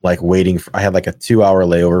laptop, like waiting I had like a 2-hour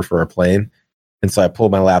layover for a plane. And so I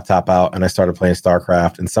pulled my laptop out and I started playing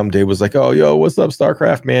StarCraft. And some dude was like, "Oh, yo, what's up,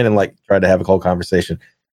 StarCraft, man?" And like tried to have a whole conversation.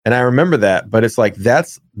 And I remember that, but it's like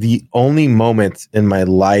that's the only moment in my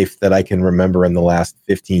life that I can remember in the last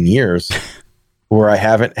 15 years where I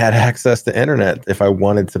haven't had access to internet if I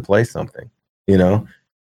wanted to play something,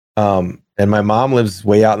 And my mom lives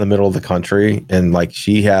way out in the middle of the country, and like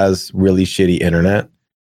she has really shitty internet.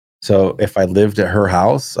 So if I lived at her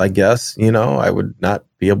house, I guess, I would not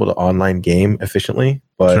be able to online game efficiently.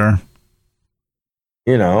 But,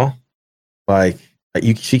 like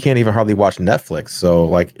she can't even hardly watch Netflix. So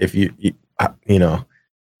like if you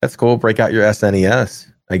that's cool. Break out your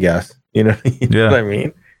SNES, I guess. You know what I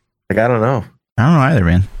mean? Like, I don't know. I don't know either,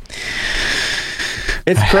 man.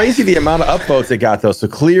 It's crazy the amount of upvotes it got, though. So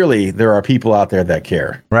clearly there are people out there that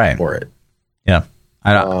care for it. Yeah.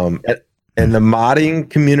 And the modding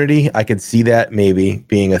community, I could see that maybe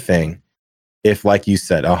being a thing. If, like you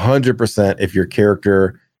said, 100%, if your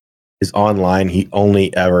character is online, he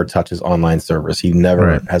only ever touches online servers. He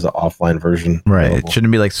never has an offline version. Right. Available. It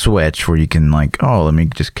shouldn't be like Switch where you can like, let me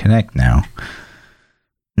just connect now.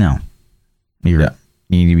 No. You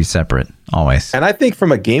need to be separate always. And I think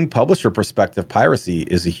from a game publisher perspective, piracy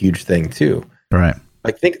is a huge thing too. Right.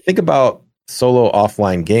 Like think about solo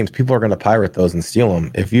offline games. People are going to pirate those and steal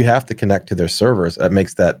them. If you have to connect to their servers, that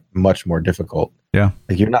makes that much more difficult. Yeah.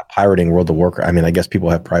 Like you're not pirating World of Warcraft. I mean, I guess people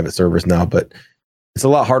have private servers now, but it's a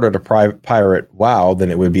lot harder to pirate WoW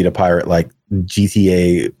than it would be to pirate like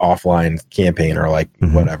GTA offline campaign or like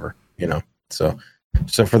whatever, you know. So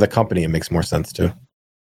for the company, it makes more sense too.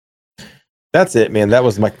 That's it, man. That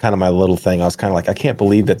was my kind of my little thing. I was kind of like, I can't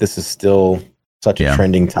believe that this is still such a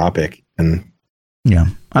trending topic. And yeah,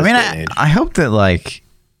 I mean, I hope that like,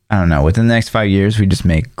 I don't know, within the next 5 years, we just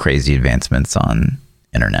make crazy advancements on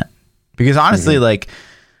internet. Because honestly, like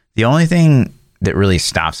the only thing that really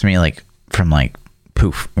stops me like from like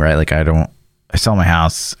poof, right? Like I sell my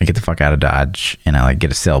house, I get the fuck out of Dodge, and I like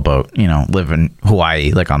get a sailboat, you know, live in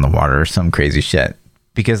Hawaii, like on the water or some crazy shit.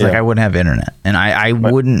 Because like I wouldn't have internet, and I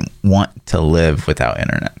wouldn't want to live without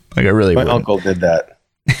internet. Like I really wouldn't. My uncle did that.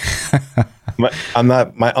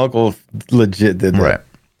 My uncle legit did that.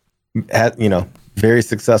 Right. Had, you know, very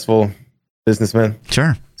successful businessman.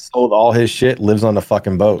 Sure. Sold all his shit, lives on the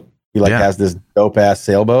fucking boat. He like has this dope ass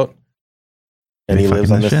sailboat, and he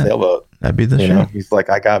lives on this sailboat. That'd be the shit. Know? He's like,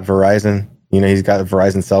 I got Verizon. You know, he's got a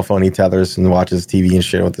Verizon cell phone. He tethers and watches TV and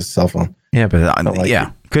shit with his cell phone. Yeah, but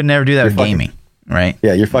could never do that with gaming. Right?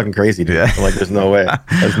 Yeah, you're fucking crazy, dude. Yeah. Like, there's no way.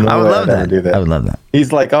 There's no I would way love I'd that. ever do that. I would love that.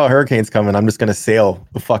 He's like, oh, hurricane's coming. I'm just gonna sail.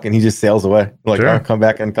 He just sails away. Like, I'll come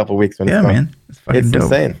back in a couple of weeks when it's gone. Man, it's dope.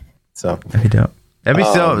 insane. So that'd be dope. That'd be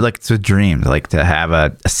so like it's a dream, like to have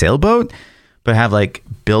a sailboat, but have like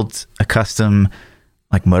built a custom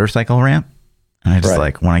like motorcycle ramp. And I just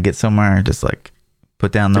like when I get somewhere, just like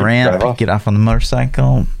put down the ramp, get off on the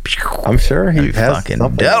motorcycle. I'm sure he has fucking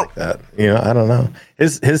something dope. like that. You know, I don't know.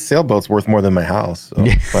 His sailboat's worth more than my house. So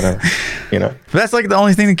whatever. You know. But that's like the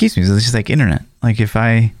only thing that keeps me. Is it's just like internet. Like if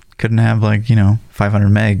I couldn't have like 500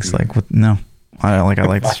 megs, like what? No, I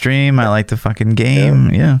like to stream. I like to fucking game.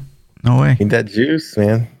 Yeah, no way. Need that juice,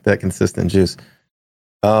 man. That consistent juice.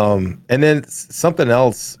 And then something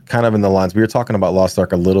else, kind of in the lines. We were talking about Lost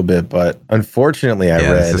Ark a little bit, but unfortunately, I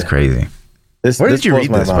read. This is crazy. Where did you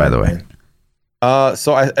read this, by the way?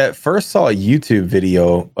 So I at first saw a YouTube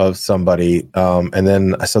video of somebody, and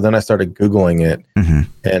then I started Googling it,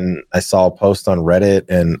 and I saw a post on Reddit,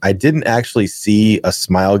 and I didn't actually see a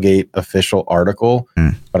Smilegate official article,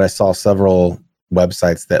 but I saw several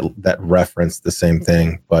websites that referenced the same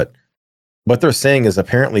thing. But what they're saying is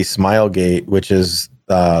apparently Smilegate, which is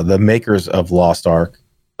the makers of Lost Ark,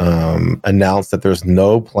 announced that there's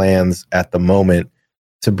no plans at the moment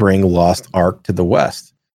to bring Lost Ark to the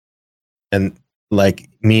West, and like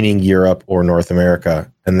meaning Europe or North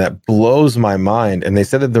America. And that blows my mind. And they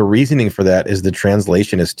said that the reasoning for that is the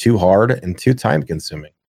translation is too hard and too time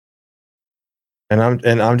consuming. And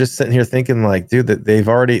I'm just sitting here thinking like, dude, that they've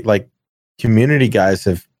already, like, community guys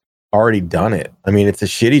have already done it. I mean, it's a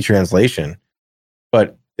shitty translation,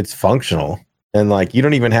 but it's functional. And like, you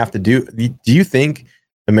don't even have to do you think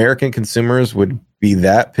American consumers would be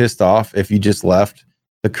that pissed off if you just left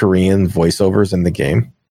the Korean voiceovers in the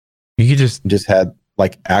game? You could just had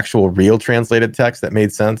like actual real translated text that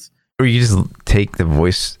made sense. Or you just take the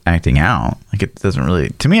voice acting out. Like it doesn't really,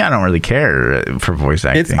 to me, I don't really care for voice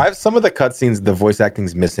acting. Some of the cutscenes, the voice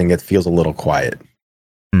acting's missing. It feels a little quiet.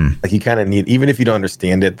 Like you kind of need, even if you don't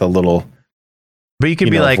understand it, the little. But you could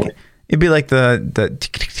be like, it'd be like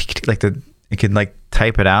it could like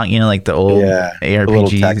type it out, like the old ARPG little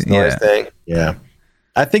text noise thing. Yeah.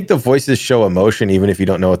 I think the voices show emotion, even if you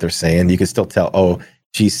don't know what they're saying. You can still tell, oh,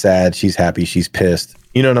 she's sad, she's happy, she's pissed.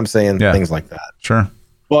 You know what I'm saying? Yeah. Things like that. Sure.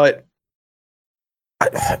 But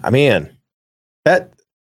I mean, that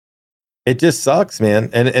it just sucks, man.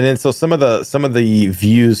 And then so some of the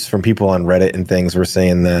views from people on Reddit and things were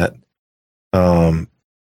saying that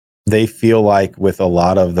they feel like with a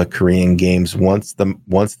lot of the Korean games, once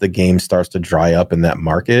the game starts to dry up in that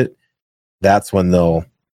market, that's when they'll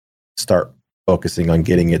start focusing on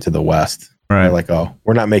getting it to the West. Right. They're like, oh,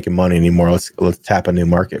 we're not making money anymore. Let's tap a new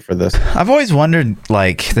market for this. I've always wondered,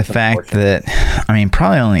 like, the fact that, I mean,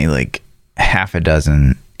 probably only like half a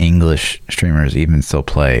dozen English streamers even still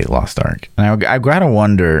play Lost Ark. And I've got to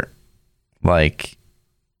wonder, like,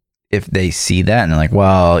 if they see that and they're like,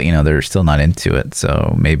 well, they're still not into it,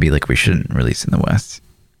 so maybe like we shouldn't release in the West.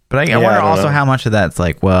 But I wonder also how much of that's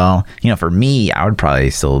like, well, for me, I would probably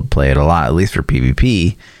still play it a lot, at least for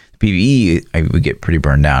PvP. PvE, I would get pretty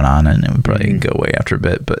burned out on, and it would probably go away after a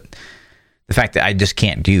bit. But the fact that I just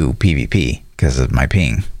can't do PvP because of my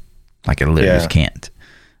ping, like I literally just can't.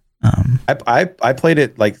 I played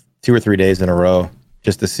it like 2 or 3 days in a row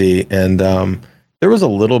just to see, and there was a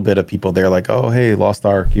little bit of people there like, oh, hey, Lost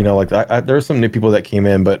Ark, like there were some new people that came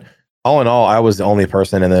in, but all in all, I was the only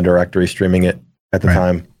person in the directory streaming it at the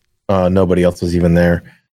time. Nobody else was even there.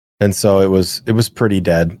 And so it was pretty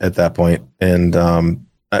dead at that point. And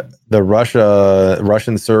the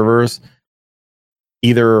Russian servers,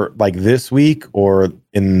 either like this week or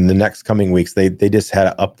in the next coming weeks, they just had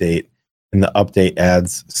an update, and the update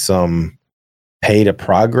adds some pay to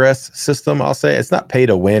progress system. I'll say it's not pay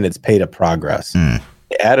to win, it's pay to progress.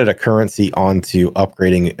 They added a currency onto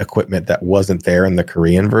upgrading equipment that wasn't there in the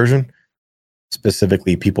Korean version.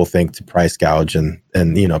 Specifically, people think to price gouge, and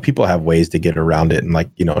people have ways to get around it and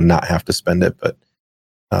not have to spend it, but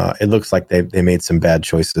it looks like they made some bad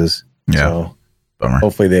choices. So bummer.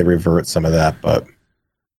 Hopefully they revert some of that, but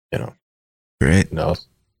great. Who knows?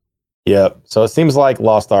 Yeah. So it seems like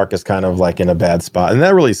Lost Ark is kind of like in a bad spot, and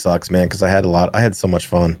that really sucks, man, because I had so much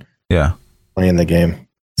fun playing the game.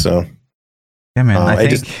 So yeah, man, I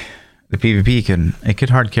think the PvP could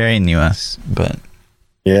hard carry in the US, but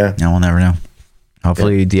we'll never know.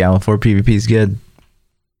 Hopefully Diablo 4 PvP is good.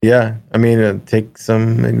 Yeah, I mean, take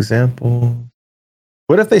some example.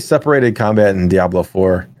 What if they separated combat in Diablo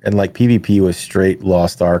 4 and like PvP was straight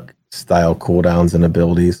Lost Ark style cooldowns and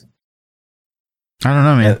abilities? I don't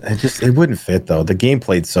know, man. It wouldn't fit though. The game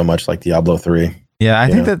played so much like Diablo 3. Yeah, I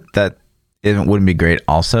think that it wouldn't be great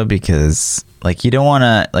also because like you don't want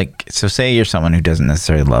to so say you're someone who doesn't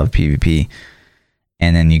necessarily love PvP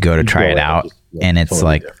and then you go to try it out and it's totally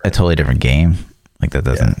like different. A totally different game. Like that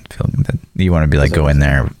doesn't feel good. You want to be like go in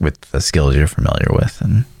there with the skills you're familiar with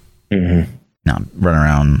and not run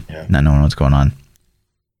around not knowing what's going on.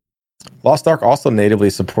 Lost Ark also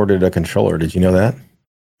natively supported a controller. Did you know that?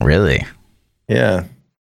 Really? Yeah.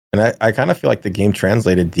 And I kind of feel like the game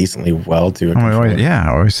translated decently well to a controller. I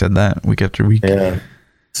always said that week after week. Yeah.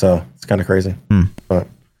 So it's kind of crazy. But,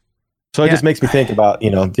 so it just makes me think about,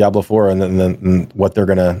 Diablo 4 and then what they're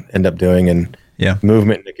going to end up doing and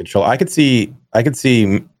movement and control. I could see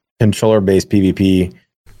controller-based PvP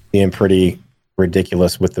being pretty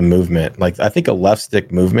ridiculous with the movement. Like I think a left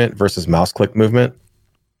stick movement versus mouse click movement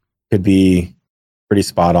could be pretty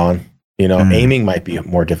spot on. Aiming might be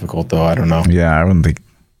more difficult though. I don't know. Yeah, I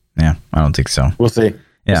don't think so. We'll see.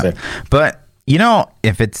 Yeah. But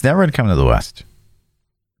if it's never to come to the West,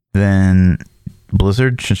 then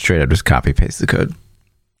Blizzard should straight up just copy paste the code.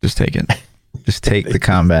 Just take it. Just take the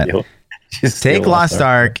combat. Just take Lost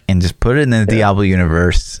Ark and just put it in the Diablo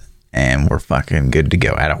universe, and we're fucking good to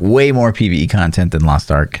go. Add way more PvE content than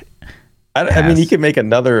Lost Ark. I mean, you could make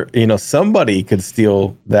another. Somebody could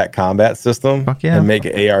steal that combat system and make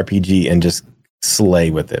an ARPG and just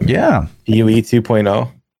slay with it. Yeah, PoE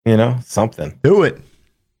 2.0. Something. Do it.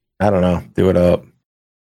 I don't know. Do it up.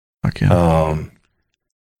 Fuck yeah.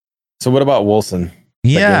 So what about Wolcen?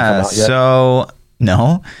 Yeah. So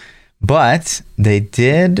no, but they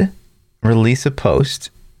did release a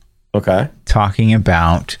post. Okay. Talking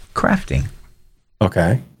about crafting.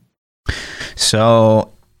 Okay.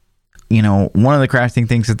 So, one of the crafting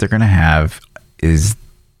things that they're going to have is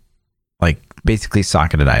like basically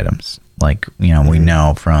socketed items. Like, we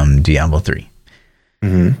know from Diablo 3.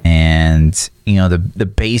 And,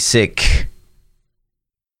 the basic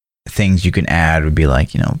things you can add would be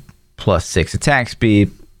like, plus 6 attack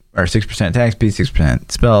speed or 6% attack speed,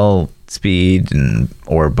 6% spell speed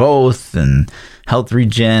or both, and health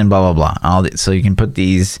regen, blah blah blah. So you can put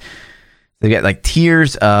these. They get like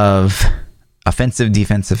tiers of offensive,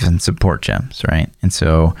 defensive, and support gems, right? And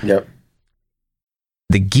so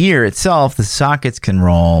the gear itself, the sockets can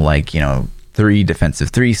roll like 3 defensive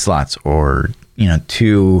 3 slots, or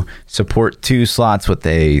 2 support 2 slots with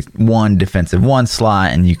a 1 defensive 1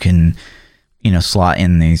 slot, and you can slot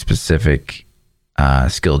in these specific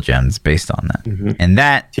skill gems based on that. And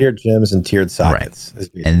that tiered gems and tiered sockets,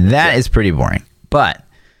 and that is pretty boring. But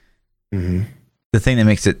the thing that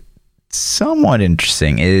makes it somewhat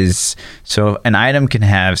interesting is, so an item can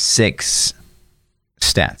have 6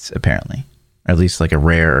 stats apparently, or at least like a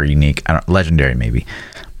rare or unique, legendary maybe.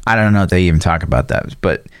 I don't know if they even talk about that,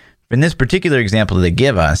 but in this particular example that they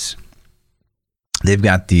give us, they've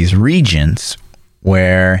got these regions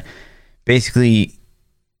where basically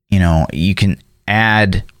you can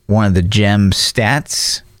add one of the gem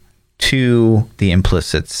stats to the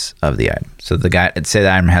implicits of the item. So say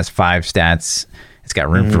the item has 5 stats, it's got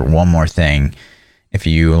room for one more thing. If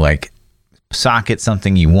you like socket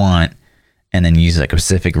something you want and then use like a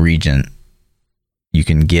specific region, you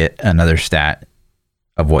can get another stat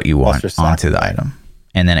of what you want onto the item,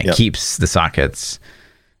 and then it keeps the sockets,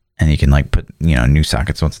 and you can like put new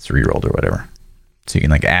sockets once it's rerolled or whatever. So you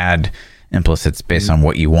can like add implicits based on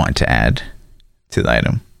what you want to add to the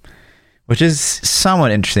item, which is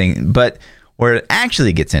somewhat interesting. But Where it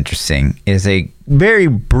actually gets interesting is a very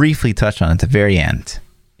briefly touched on at the very end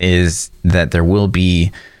is that there will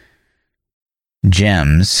be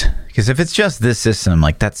gems. Because if it's just this system,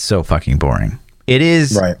 like that's so fucking boring. It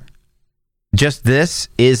is right. Just this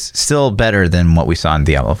is still better than what we saw in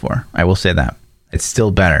Diablo 4. I will say that. It's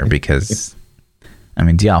still better because, I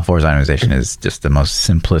mean, Diablo 4's itemization is just the most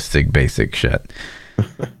simplistic, basic shit.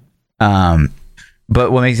 But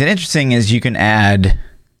what makes it interesting is you can add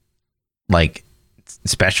like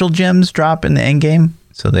special gems drop in the end game.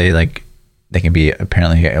 So they can be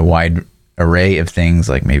apparently a wide array of things,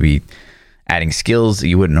 like maybe adding skills that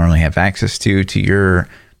you wouldn't normally have access to your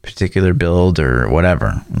particular build or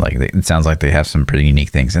whatever. Like it sounds like they have some pretty unique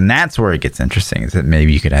things, and that's where it gets interesting. Is that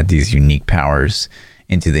maybe you could add these unique powers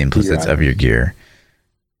into the implicits of your gear,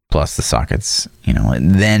 plus the sockets.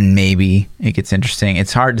 And then maybe it gets interesting.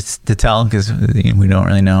 It's hard to tell because we don't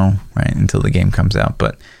really know right until the game comes out.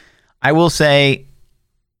 But I will say,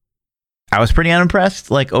 I was pretty unimpressed,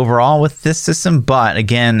 like overall with this system. But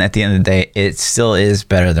again, at the end of the day, it still is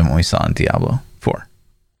better than what we saw in Diablo 4,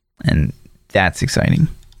 and that's exciting.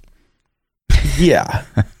 Yeah,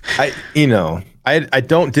 I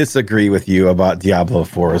don't disagree with you about Diablo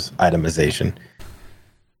 4's itemization.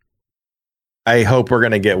 I hope we're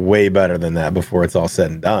going to get way better than that before it's all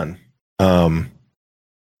said and done. But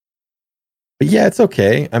yeah, it's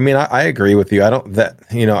okay. I mean, I agree with you.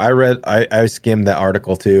 I skimmed that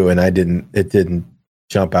article too, and it didn't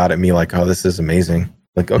jump out at me like, oh, this is amazing.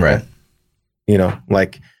 Like, okay, right.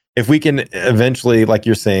 Like if we can eventually, like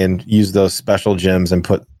you're saying, use those special gems and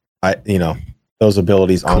put, those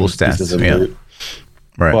abilities cool on stats, pieces of loot.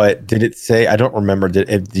 Right. But did it say? I don't remember. Do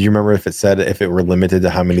you remember if it said if it were limited to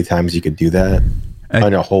how many times you could do that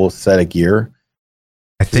on a whole set of gear?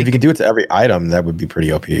 I think if you could do it to every item, that would be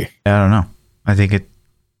pretty OP. I don't know. I think it.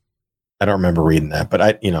 I don't remember reading that, but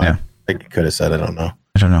I could have said I don't know.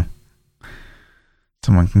 I don't know.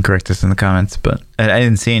 Someone can correct us in the comments, but I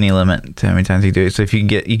didn't see any limit to how many times you do it. So if you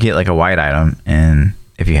get like a white item, and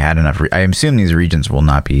if you had enough, I assume these regions will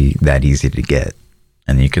not be that easy to get,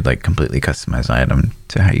 and you could like completely customize the item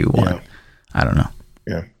to how you want. Yeah. I don't know.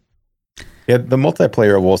 Yeah. The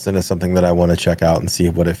multiplayer of Wolcen is something that I want to check out and see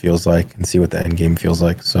what it feels like and see what the end game feels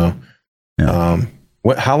like. So,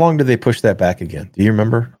 how long did they push that back again? Do you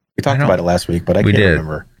remember? We talked about it last week, but I can't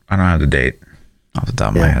remember. I don't have the date off the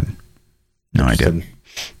top of my head. No idea.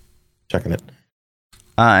 Checking it.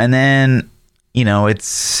 And then, its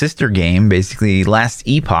sister game, basically Last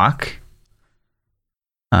Epoch,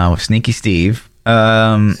 with Sneaky Steve.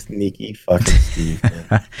 Sneaky fucking Steve,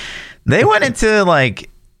 man. They went into like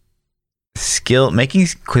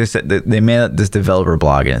they made this developer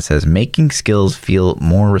blog, and it says making skills feel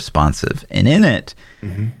more responsive. And in it,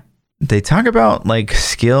 they talk about like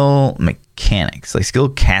skill mechanics, like skill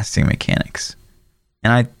casting mechanics.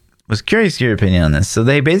 And I was curious your opinion on this. So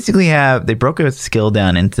they basically they broke a skill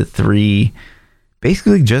down into 3,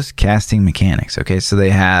 basically just casting mechanics. Okay, so they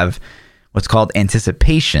have what's called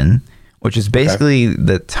anticipation, which is basically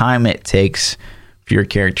the time it takes for your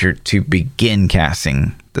character to begin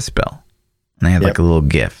casting the spell. And they have like a little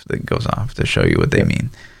GIF that goes off to show you what they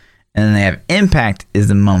mean. And then they have impact is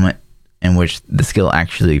the moment in which the skill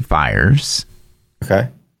actually fires. Okay.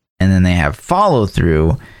 And then they have follow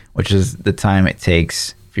through, which is the time it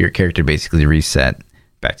takes for your character basically reset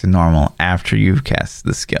back to normal after you've cast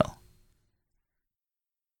the skill.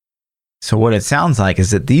 So what it sounds like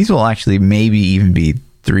is that these will actually maybe even be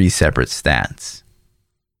 3 separate stats,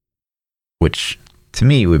 which to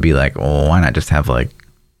me would be like, well, why not just have like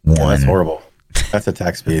one? Yeah, that's horrible. That's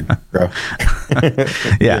attack speed, bro.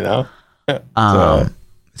 Yeah.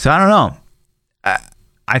 So I don't know.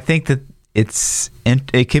 I think that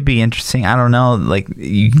it could be interesting. I don't know. Like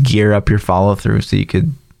you gear up your follow through so you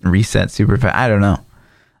could reset super fast. I don't know.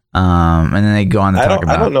 And then they go on to talk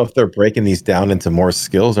about. I don't know if they're breaking these down into more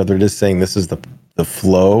skills, or they're just saying this is the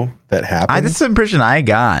flow that happens. That's the impression I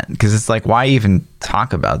got, because it's like, why even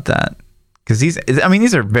talk about that? Because these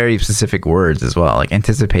are very specific words as well, like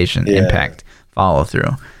anticipation, impact, follow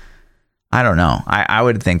through. I don't know. I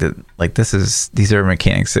would think that like these are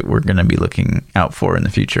mechanics that we're going to be looking out for in the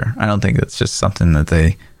future. I don't think that's just something that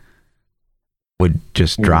they would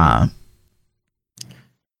just drop.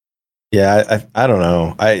 Yeah, I don't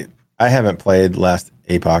know. I haven't played Last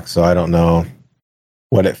Epoch, so I don't know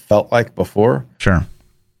what it felt like before. Sure.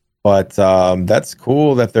 But that's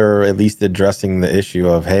cool that they're at least addressing the issue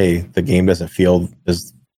of, hey, the game doesn't feel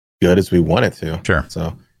as good as we want it to. Sure.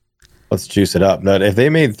 So let's juice it up. But if they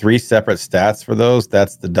made 3 separate stats for those,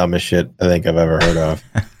 that's the dumbest shit I think I've ever heard of.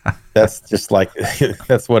 That's just like,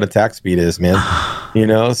 that's what attack speed is, man.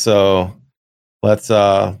 So let's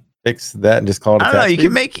fix that and just call it I attack don't know.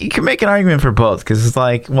 speed? You can make an argument for both because it's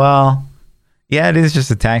like, well, yeah, it is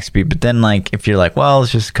just attack speed, but then like if you're like, well,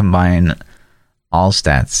 let's just combine all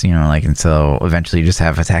stats, like, and so eventually you just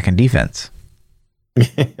have attack and defense.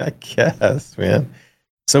 I guess, man.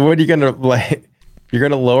 So what are you gonna like? You're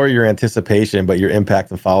gonna lower your anticipation, but your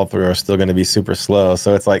impact and follow through are still gonna be super slow.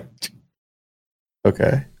 So it's like,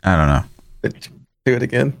 okay, I don't know. do it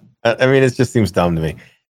again. I mean, it just seems dumb to me.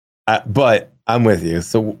 But I'm with you.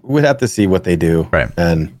 So we'd have to see what they do, right,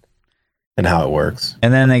 and how it works.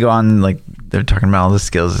 And then they go on, like they're talking about all the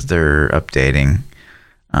skills that they're updating,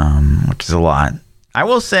 which is a lot. I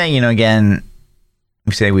will say, again,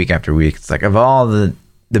 we say week after week, it's like of all the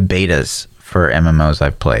betas for MMOs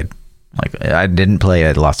I've played, like I didn't play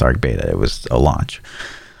a Lost Ark beta; it was a launch.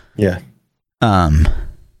 Yeah.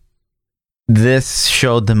 This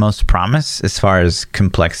showed the most promise as far as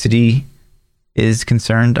complexity is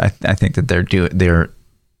concerned. I think that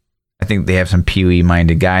I think they have some PoE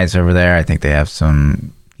minded guys over there. I think they have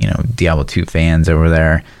some, Diablo 2 fans over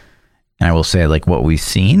there. And I will say, like, what we've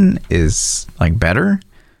seen is like better.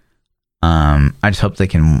 I just hope they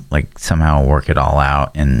can like somehow work it all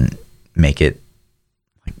out and make it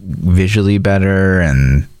like visually better.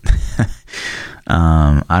 And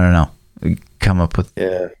I don't know, come up with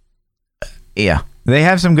yeah, they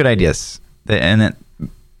have some good ideas, and it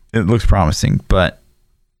looks promising, but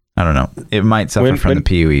I don't know. It might suffer from the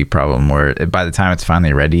PoE problem where by the time it's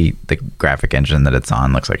finally ready, the graphic engine that it's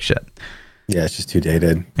on looks like shit. Yeah, it's just too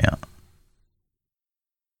dated. Yeah.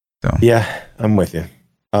 So yeah, I'm with you.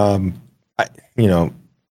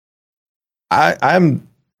 I'm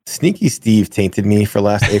Sneaky Steve tainted me for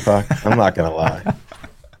last Epoch. I'm not gonna lie.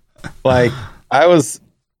 Like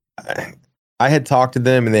I had talked to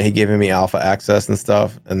them and they had given me alpha access and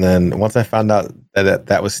stuff. And then once I found out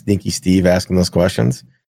that was Sneaky Steve asking those questions,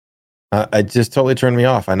 I just totally turned me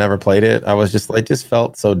off. I never played it. I was just like, just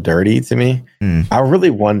felt so dirty to me. I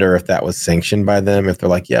really wonder if that was sanctioned by them. If they're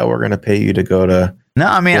like, yeah, we're going to pay you to go to. No,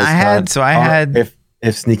 I mean,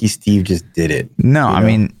 if Sneaky Steve just did it. No, I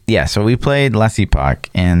mean, yeah. So we played last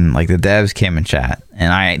Epoch and like the devs came in chat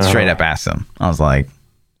and I straight up asked them. I was like,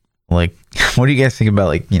 what do you guys think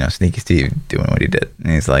about Sneaky Steve doing what he did?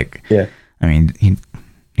 And he's like, yeah, I mean,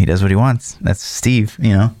 he does what he wants. That's Steve,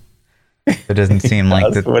 It doesn't seem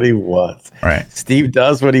like that's what he wants. Right. Steve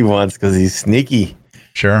does what he wants because he's sneaky.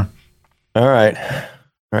 Sure. All right,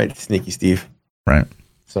 Sneaky Steve. Right.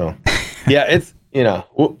 So, yeah, it's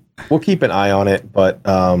we'll keep an eye on it, but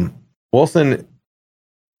Wolcen,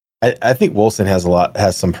 I think Wolcen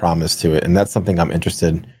has some promise to it, and that's something I'm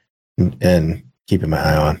interested in keeping my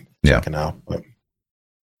eye on. Checking out. But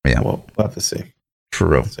yeah, we'll have to see.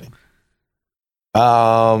 True.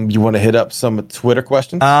 You want to hit up some Twitter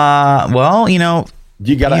questions? Well, you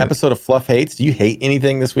got an episode of Fluff Hates? Do you hate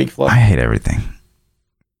anything this week, Fluff? I hate everything.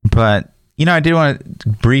 But, I did want to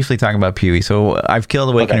briefly talk about PoE. So I've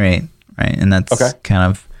killed Awakening Rate, right? And that's kind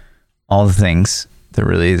of all the things there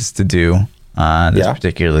really is to do this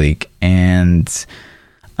particular league. And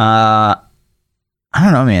I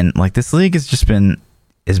don't know, man. Like this league has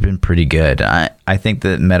been pretty good. I think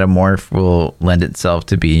that Metamorph will lend itself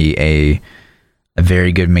to be a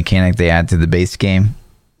very good mechanic they add to the base game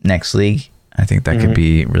next league. I think that could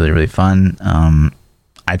be really, really fun.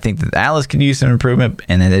 I think that Atlas could use some improvement,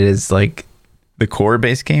 and it is like the core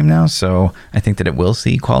base game now. So I think that it will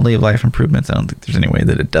see quality of life improvements. I don't think there's any way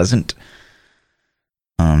that it doesn't.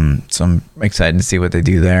 So I'm excited to see what they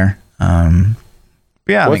do there.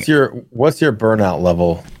 Yeah. What's your burnout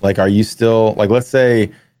level? Like, are you still like, let's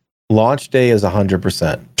say launch day is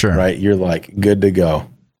 100%, sure, right? You're like good to go.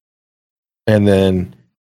 And then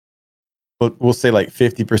we'll say like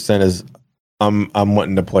 50% is I'm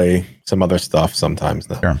wanting to play some other stuff sometimes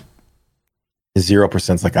now. Sure.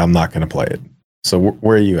 0% is like, I'm not going to play it. So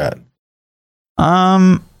where are you at?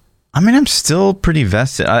 I mean, I'm still pretty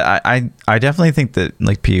vested. I definitely think that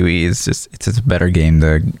like PoE is it's a better game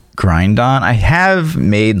to grind on. I have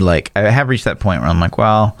reached that point where I'm like,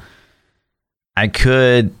 well, I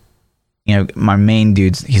could, my main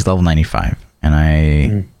dude's he's level 95 and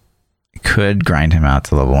I could grind him out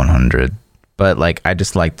to level 100, but like I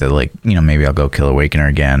just like to maybe I'll go kill Awakener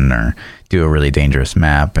again or do a really dangerous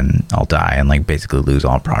map and I'll die and like basically lose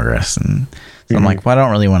all progress. And so I'm like, well, I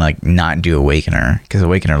don't really want to not do Awakener because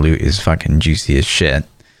Awakener loot is fucking juicy as shit.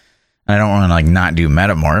 And I don't want to not do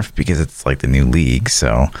Metamorph because it's like the new league.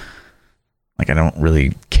 So like I don't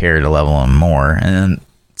really care to level him more. And then,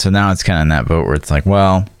 so now it's kind of in that boat where it's like,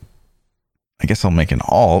 well, I guess I'll make an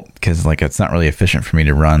alt because like it's not really efficient for me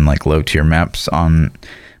to run like low tier maps on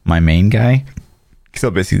my main guy because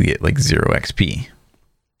I'll basically get like 0 XP.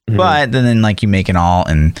 But then like you make it all,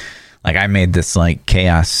 and like I made this like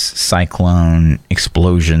chaos cyclone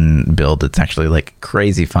explosion build. It's actually like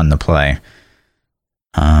crazy fun to play.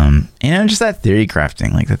 Just that theory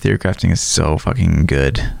crafting. Like the theory crafting is so fucking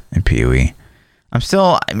good in PoE. I'm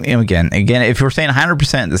still, again, if we're saying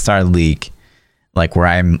 100% at the start of the league, like where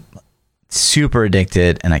I'm super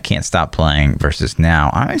addicted and I can't stop playing versus now,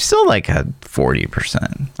 I'm still like at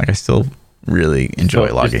 40%. Like I still really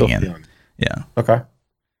enjoy logging in. Feeling. Yeah. Okay.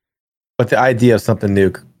 But the idea of something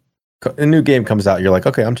new, a new game comes out, you're like,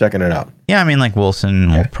 okay, I'm checking it out. Yeah, I mean, like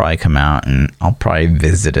Wolcen will probably come out and I'll probably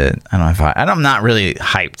visit it. I don't know if I'm not really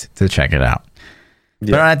hyped to check it out.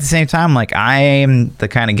 Yeah. But at the same time, like I am the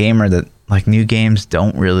kind of gamer that like new games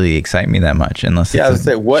don't really excite me that much unless I was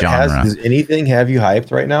say, what genre. Does anything have you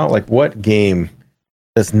hyped right now? Like what game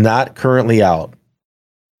that's not currently out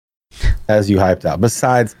has you hyped out?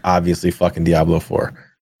 Besides obviously fucking Diablo 4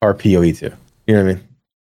 or PoE 2. You know what I mean?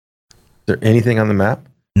 Is there anything on the map?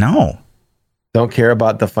 No. Don't care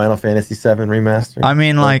about the Final Fantasy 7 remaster? I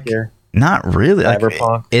mean, like, not really.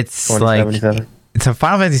 Cyberpunk, it's like, it's a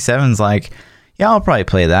Final Fantasy 7's like, yeah, I'll probably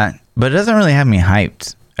play that, but it doesn't really have me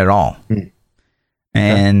hyped at all.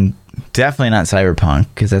 And definitely not Cyberpunk,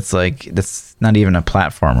 because that's not even a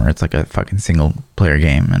platformer. It's like a fucking single player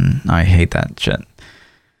game, and I hate that shit.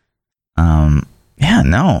 Yeah,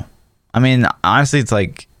 no. I mean, honestly, it's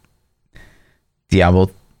like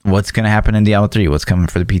Diablo. What's going to happen in Diablo 3? What's coming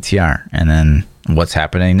for the PTR? And then what's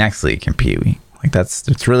happening next week in PoE? Like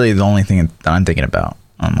it's really the only thing that I'm thinking about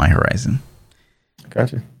on my horizon.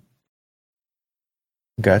 Gotcha.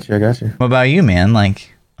 I got you. What about you, man?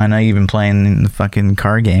 Like, I know you've been playing the fucking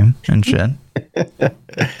car game and shit.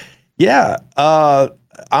 Yeah.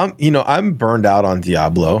 I'm burned out on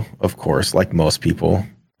Diablo, of course, like most people.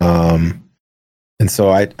 And so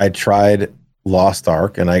I tried Lost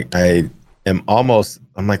Ark, and I am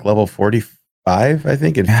I'm like level 45, I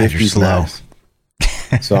think, and 50 now.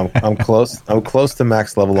 So I'm close. I'm close to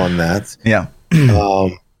max level on that. Yeah.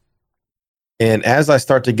 And as I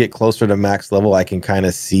start to get closer to max level, I can kind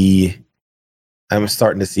of see. I'm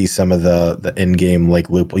starting to see some of the end game like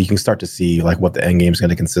loop. You can start to see like what the end game is going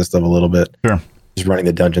to consist of a little bit. Sure. Just running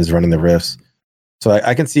the dungeons, running the rifts. So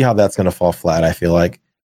I can see how that's going to fall flat, I feel like.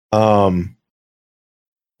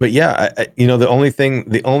 But yeah,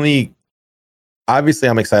 obviously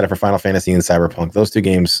I'm excited for Final Fantasy and Cyberpunk. Those two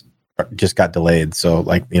games just got delayed. So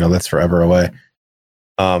like, that's forever away.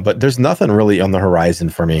 But there's nothing really on the horizon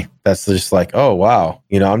for me. That's just like, oh, wow.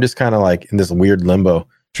 I'm just kind of like in this weird limbo.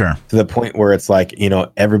 Sure. To the point where it's like,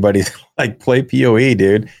 everybody's like, play PoE,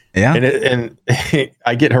 dude. Yeah. And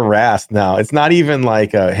I get harassed now. It's not even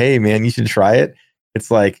like, hey, man, you should try it. It's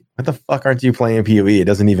like, what the fuck aren't you playing PoE? It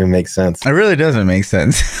doesn't even make sense. It really doesn't make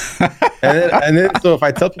sense. and then so if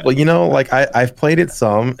I tell people, like I've played it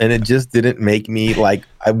some, and it just didn't make me like,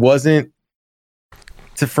 I wasn't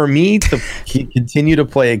for me to continue to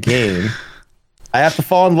play a game. I have to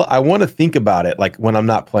fall in love. I want to think about it like when I'm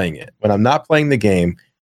not playing it. When I'm not playing the game,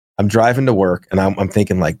 I'm driving to work and I'm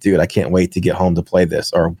thinking like, dude, I can't wait to get home to play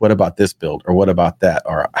this. Or what about this build? Or what about that?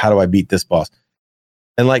 Or how do I beat this boss?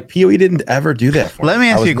 And like PoE didn't ever do that for me. Let me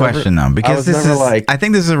ask you a question though, because I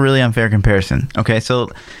think this is a really unfair comparison. Okay, so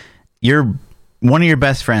you're one of your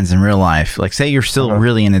best friends in real life. Like say you're still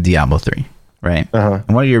really into Diablo 3, right?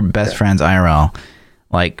 And one of your best friends IRL,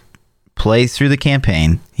 like plays through the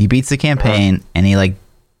campaign. He beats the campaign and he like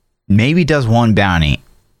maybe does one bounty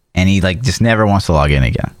and he like just never wants to log in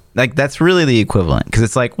again. Like that's really the equivalent, because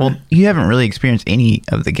it's like, well, you haven't really experienced any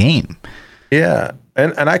of the game. Yeah.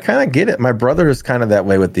 And I kind of get it. My brother is kind of that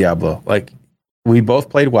way with Diablo. Like we both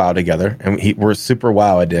played WoW together, and we're super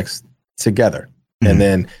WoW addicts together. And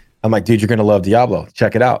then I'm like, dude, you're going to love Diablo.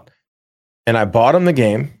 Check it out. And I bought him the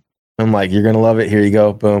game. I'm like, you're going to love it. Here you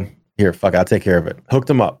go. Boom. Here, fuck, I'll take care of it. Hooked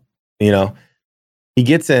him up. He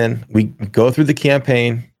gets in, we go through the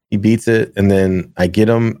campaign, he beats it. And then I get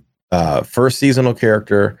him first seasonal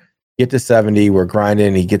character, get to 70. We're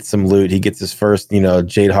grinding. He gets some loot. He gets his first,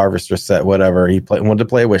 Jade Harvester set, whatever. He wanted to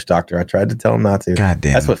play a Witch Doctor. I tried to tell him not to. God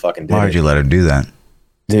damn. That's what fucking did. Why would you let him do that?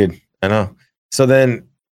 Dude, I know. So then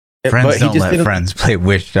friends don't let friends play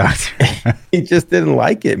Witch Doctor. He just didn't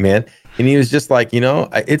like it, man. And he was just like,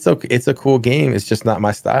 it's okay. It's a cool game. It's just not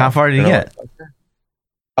my style. How far did you get?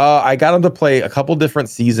 I got him to play a couple different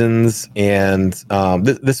seasons, and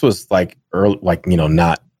this was like early, like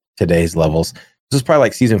not today's levels. This was probably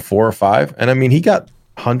like season 4 or 5, and I mean he got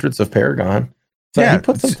hundreds of Paragon. So he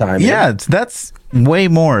put some time. Yeah, that's way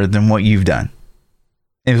more than what you've done.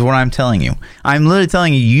 Is what I'm telling you. I'm literally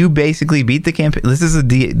telling you. You basically beat the campaign. This is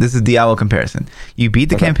a Diablo comparison. You beat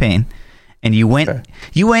the campaign, and you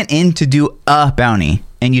went in to do a bounty,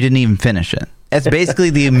 and you didn't even finish it. That's basically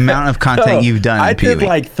the amount of content you've done. I in PoE. did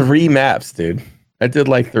like 3 maps, dude. I did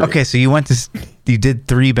like 3. Okay, so you did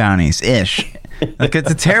 3 bounties ish. Like, it's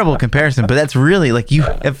a terrible comparison, but that's really like you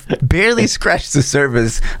have barely scratched the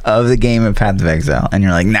surface of the game of Path of Exile, and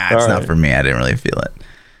you're like, nah, it's not for me. I didn't really feel it.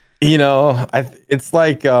 You know, it's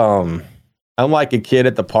like I'm like a kid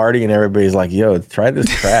at the party, and everybody's like, "Yo, try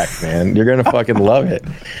this crack, man. You're gonna fucking love it."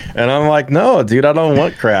 And I'm like, "No, dude, I don't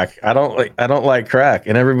want crack. I don't like crack."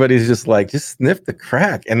 And everybody's just like, "Just sniff the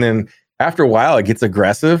crack." And then after a while, it gets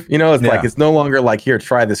aggressive. You know, it's like it's no longer like, "Here,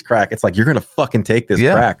 try this crack." It's like, "You're gonna fucking take this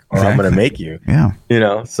crack, or I'm gonna make you." Yeah. You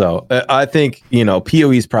know, so I think, you know,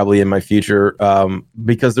 PoE is probably in my future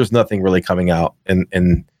because there's nothing really coming out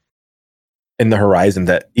in the horizon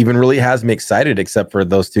that even really has me excited, except for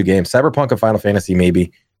those 2 games, Cyberpunk and Final Fantasy.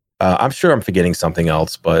 Maybe I'm sure I'm forgetting something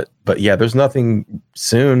else, but yeah, there's nothing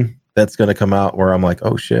soon that's going to come out where I'm like,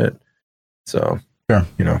 oh shit. So sure,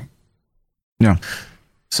 you know, yeah.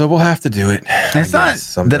 So we'll have to do it. It's not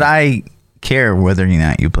that I care whether or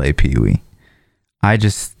not you play PoE. I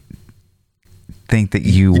just think that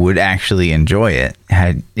you would actually enjoy it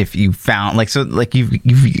if you found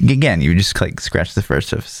you just like scratch the first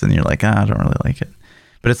surface and you're like, I don't really like it.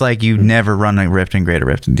 But it's like you never run a Rift and Greater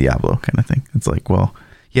Rift in Diablo kind of thing. It's like, well,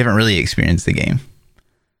 you haven't really experienced the game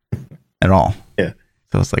at all. Yeah.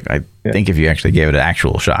 So it's like, I think if you actually gave it an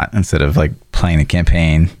actual shot instead of like playing a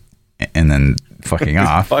campaign and then fucking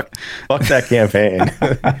off. fuck that campaign.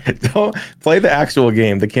 Don't play the actual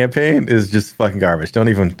game. The campaign is just fucking garbage. Don't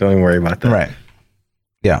even worry about that. Right.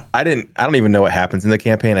 Yeah. I don't even know what happens in the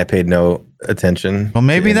campaign. I paid no attention. Well,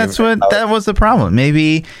 maybe that was the problem.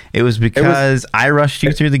 Maybe it was because I rushed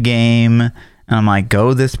you through the game and I'm like,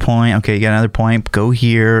 go this point. Okay, you got another point. Go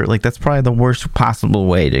here. Like, that's probably the worst possible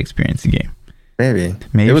way to experience the game. Maybe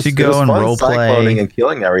you should go and role play. Cycloning and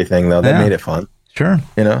killing everything, though. That made it fun. Sure.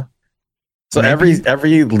 You know? So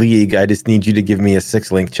every league, I just need you to give me a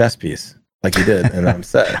 6-link chess piece like you did, and I'm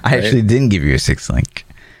set. I actually didn't give you a 6-link.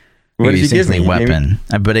 What did you give me? Weapon,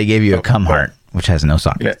 but I gave you a cum heart, which has no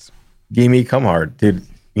sockets. Give me cum heart, dude.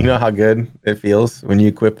 You know how good it feels when you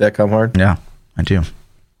equip that cum heart? Yeah, I do.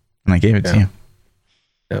 And I gave it to you.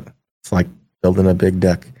 Yeah, it's like building a big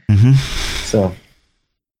deck. Mm-hmm. So,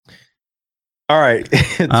 all right,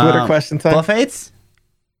 Twitter question time. Fluff hates?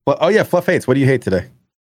 Oh yeah, Fluff hates. What do you hate today?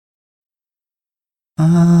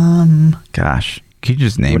 Gosh, could you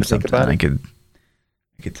just name something? I could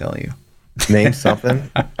tell you. Name something.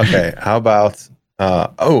 Okay, how about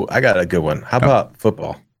I got a good one. How about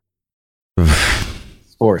football?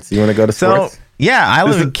 Sports. You want to go to sports? Yeah, I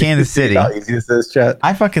live in Kansas City. How easy this is, chat.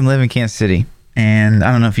 I fucking live in Kansas City, and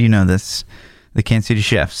I don't know if you know this. The Kansas City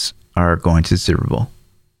Chiefs are going to the Super Bowl.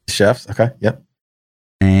 Chefs, okay, yep.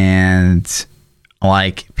 And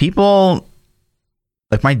like people,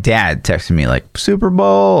 like my dad texted me like Super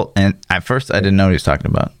Bowl, and at first I didn't know what he was talking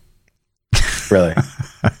about. Really?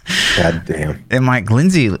 God damn. And Mike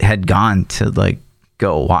Lindsay had gone to like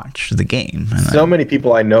go watch the game. And so many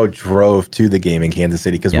people I know drove to the game in Kansas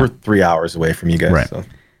City because we're 3 hours away from you guys. Right. So.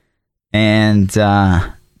 And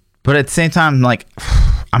but at the same time, like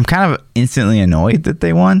I'm kind of instantly annoyed that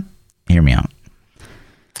they won. Hear me out.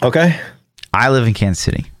 Okay. I live in Kansas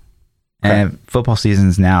City, and football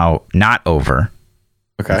season's now not over.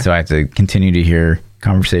 Okay. And so I have to continue to hear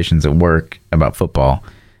conversations at work about football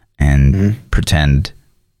and pretend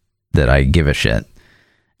that I give a shit.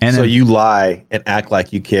 And so then, you lie and act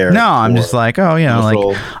like you care. No, I'm just like, oh, you know,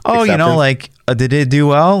 like, oh, you know, like, did it do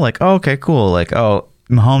well? Like, oh, okay, cool. Like, oh,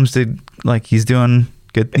 Mahomes did, like, he's doing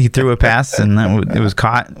good. He threw a pass and it was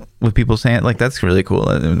caught with people's hands. Like, that's really cool.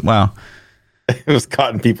 Wow. It was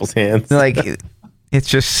caught in people's hands. Like, it's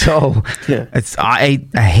just so. It's I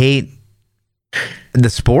hate the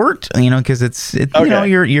sport, you know, because it's you know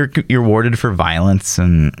you're warded for violence,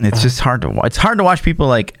 and it's just hard to watch. It's hard to watch people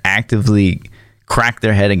like actively crack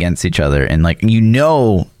their head against each other, and like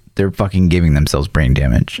they're fucking giving themselves brain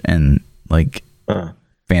damage, and like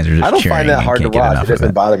fans are just. I don't cheering find that hard to watch. It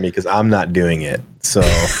doesn't bother me because I'm not doing it. So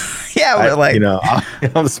yeah, but like, you know,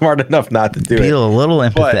 I'm smart enough not to do it. Feel a little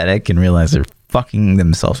empathetic and realize they're fucking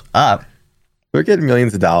themselves up. We're getting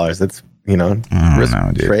millions of dollars. That's, you know,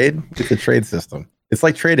 trade. It's a trade system. It's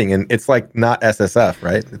like trading, and it's like not SSF,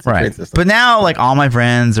 right? It's a trade system. But now, like, all my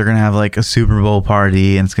friends are gonna have like a Super Bowl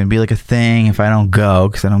party, and it's gonna be like a thing if I don't go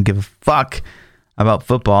because I don't give a fuck about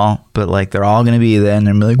football. But like, they're all gonna be there, and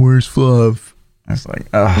they're gonna be like, "Where's Fluff?" I was like,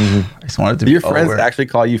 "Oh, I just wanted to." Do your friends actually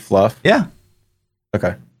call you Fluff? Yeah.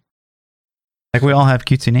 Okay. Like, we all have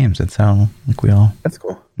cutesy names. That's how, like, we all. That's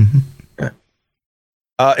cool. Mm-hmm.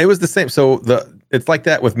 Yeah. It was the same. So it's like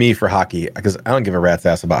that with me for hockey because I don't give a rat's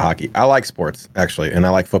ass about hockey. I like sports actually, and I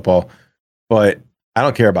like football, but I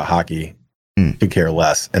don't care about hockey. Could care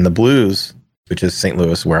less. And the Blues, which is St.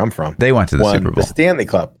 Louis, where I'm from, they went to the Super Bowl, the Stanley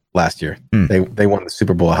Cup last year. They won the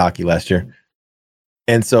Super Bowl of hockey last year,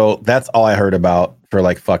 and so that's all I heard about for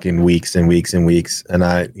like fucking weeks and weeks and weeks. And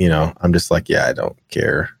I'm just like, yeah, I don't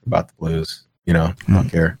care about the Blues. I don't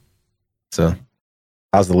care. So,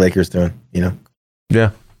 how's the Lakers doing?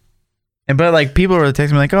 Yeah. But like people were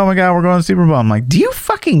texting me like, "Oh my god, we're going to the Super Bowl." I'm like, "Do you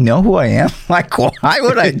fucking know who I am? Like, why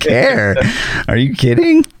would I care? Are you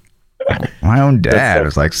kidding?" My own dad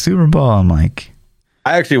was like, "Super Bowl." I'm like,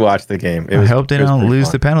 I actually watched the game. I hope they don't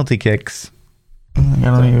lose the penalty kicks. I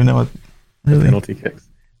don't even know what really penalty kicks.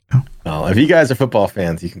 Oh. Well, if you guys are football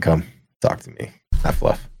fans, you can come talk to me. Not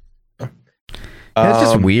fluff. It's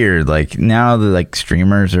just weird. Like now the like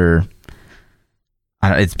streamers are.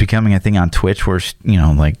 It's becoming a thing on Twitch where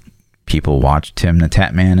like people watch Tim the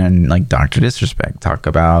Tatman and like Dr. Disrespect talk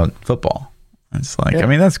about football. It's like I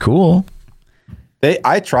mean that's cool.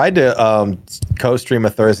 I tried to co-stream a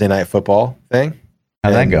Thursday night football thing.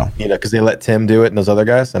 How'd that go? Because they let Tim do it and those other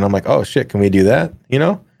guys, and I'm like, oh shit, can we do that?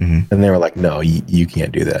 And they were like, no, you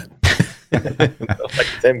can't do that. Like,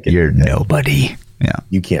 Tim can You're nobody. Yeah,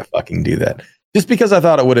 you can't fucking do that. Just because I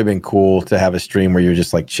thought it would have been cool to have a stream where you're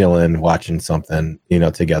just like chilling, watching something,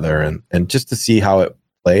 together, and just to see how it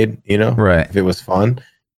played, right? If it was fun.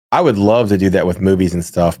 I would love to do that with movies and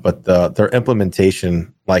stuff, but their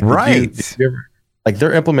implementation, like, right.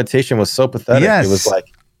 Their implementation was so pathetic. Yes. It was like,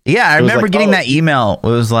 I remember getting that email. It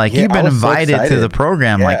was like, you've been invited to the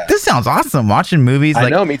program. Like, this sounds awesome. Watching movies. I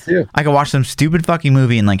like, know, me too. I could watch some stupid fucking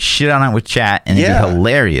movie and like shit on it with chat and it'd be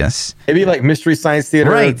hilarious. It'd be like Mystery Science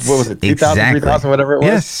Theater. Right. What was it? 2000, 3000, whatever it was.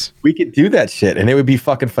 Yes. We could do that shit and it would be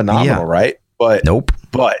fucking phenomenal, right? But nope.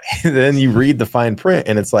 But then you read the fine print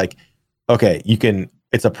and it's like, okay,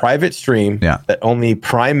 it's a private stream that only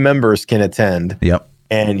Prime members can attend. Yep.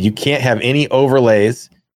 And you can't have any overlays.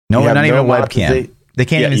 No, not even a webcam. They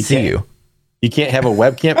can't even see you. You can't have a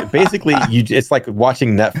webcam. Basically, it's like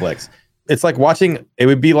watching Netflix. It's like it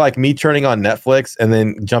would be like me turning on Netflix and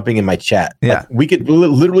then jumping in my chat. Yeah. Like, we could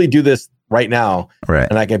literally do this right now. Right.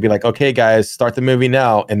 And I could be like, okay, guys, start the movie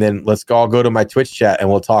now. And then let's all go to my Twitch chat and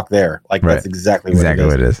we'll talk there. Like, that's exactly what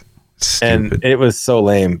it is. Stupid. And it was so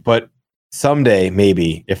lame. But someday,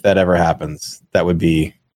 maybe, if that ever happens, that would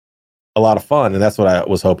be a lot of fun. And that's what I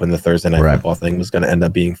was hoping the Thursday night football thing was going to end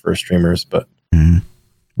up being for streamers. But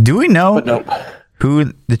do we know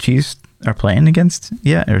who the Chiefs are playing against?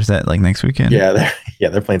 Yeah, or is that like next weekend? Yeah,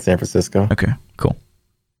 they're playing San Francisco. Okay, cool.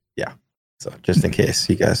 Yeah, so just in case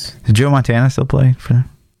you guys. Does Joe Montana still play for them?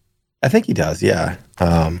 I think he does. Yeah,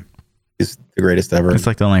 he's the greatest ever. It's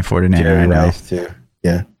like the only 49er Jerry I know. Rice too.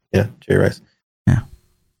 Yeah, Jerry Rice. Yeah,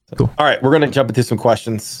 so, cool. All right, we're gonna jump into some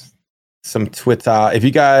questions, some Twitter. If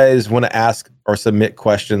you guys want to ask or submit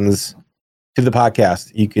questions to the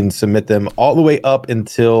podcast, you can submit them all the way up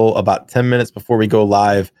until about 10 minutes before we go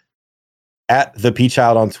live at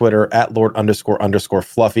ThaPchild on Twitter, at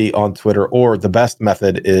Lord__Fluffy on Twitter, or the best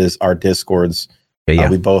method is our Discords.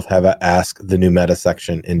 We both have a Ask the New Meta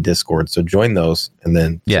section in Discord. So join those and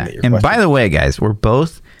then submit your questions. By the way, guys, we're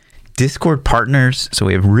both Discord partners. So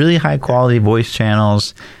we have really high quality voice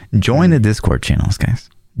channels. Join the Discord channels, guys.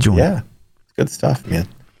 Join. Yeah. It's good stuff, man.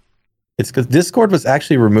 It's because Discord was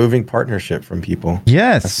actually removing partnership from people.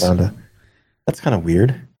 Yes. That's kind of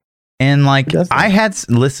weird. And like, I had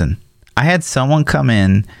someone come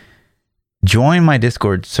in, join my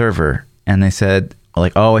Discord server, and they said,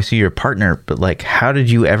 like, oh, I see you're a partner, but like, how did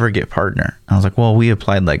you ever get partner? I was like, well, we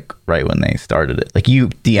applied like right when they started it. Like, you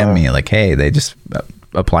DM me like, hey, they just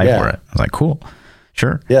applied for it. I was like, cool,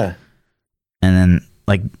 sure. Yeah. And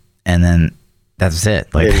then that's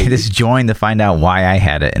it. Like, they just joined to find out why I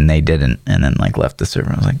had it and they didn't, and then like left the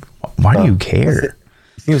server. I was like, why do you care?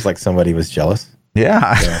 It seems like somebody was jealous.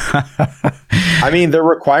 Yeah. I mean, the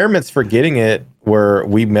requirements for getting it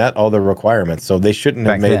we met all the requirements, so they shouldn't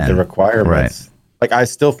have made the requirements. Right. Like, I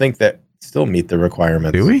still think that still meet the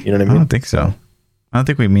requirements. Do we? You know what I mean? I don't think so. I don't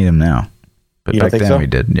think we meet them now. But back then we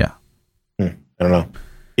did, yeah. I don't know.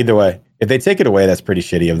 Either way, if they take it away, that's pretty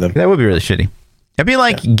shitty of them. That would be really shitty. It'd be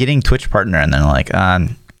like getting Twitch partner and then like,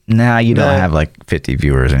 nah, you don't have like 50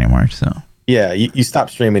 viewers anymore. So yeah, you stop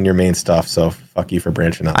streaming your main stuff. So fuck you for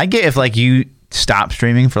branching out. I get if like you stop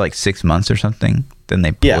streaming for like 6 months or something, then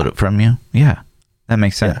they pull it from you. Yeah, that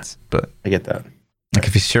makes sense. Yeah, but I get that. Like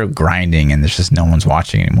if you're still grinding and there's just no one's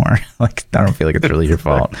watching anymore, like I don't feel like it's really your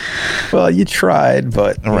fault. Well, you tried,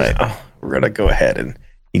 but we're gonna go ahead and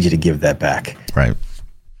need you to give that back. Right.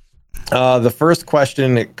 The first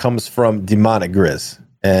question comes from Demonic Grizz,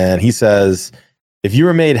 and he says, If you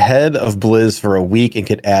were made head of Blizz for a week and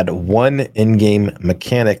could add one in-game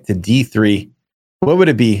mechanic to D3, what would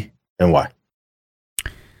it be and why?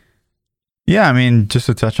 Yeah, I mean, just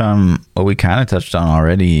to touch on what we kind of touched on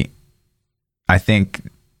already, I think,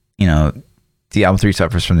 Diablo 3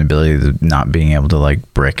 suffers from the ability of not being able to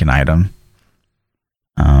like brick an item.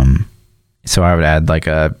 So I would add like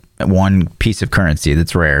a one piece of currency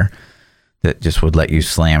that's rare that just would let you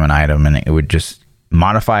slam an item, and it would just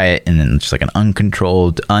modify it in just like an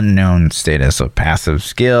uncontrolled, unknown status of passive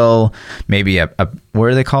skill. Maybe a what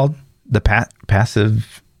are they called? The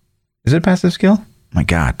passive. Is it a passive skill? Oh my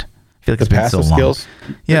God, I feel like it's been so long. Skills?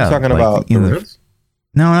 Yeah, you're talking about the runes?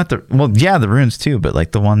 No, not the. Well, yeah, the runes too, but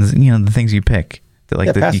like the ones, the things you pick that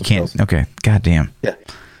like that you can't. Skills. Okay, goddamn. Yeah.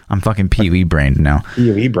 I'm fucking PoE brained now.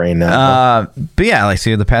 PoE brain now. But yeah, like so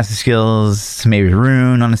you have the passive skills, maybe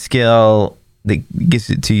rune on a skill that gives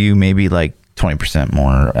it to you maybe like 20%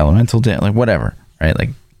 more elemental damage, like whatever, right? Like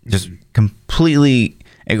just completely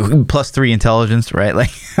 +3 intelligence, right?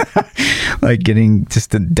 Like like getting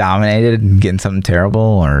just dominated and getting something terrible,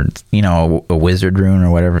 or a wizard rune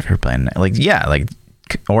or whatever if you're playing like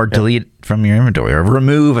or delete from your inventory or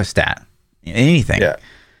remove a stat, anything. Yeah,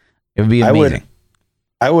 it would be amazing.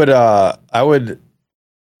 I would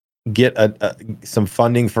get some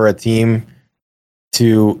funding for a team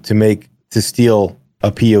to steal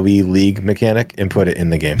a PoE league mechanic and put it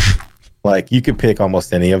in the game. Like you could pick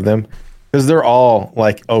almost any of them because they're all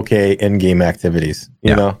like okay in-game activities,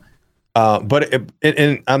 you know. But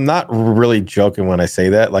and I'm not really joking when I say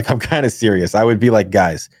that. Like I'm kind of serious. I would be like,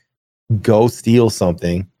 guys, go steal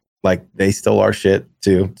something. Like they stole our shit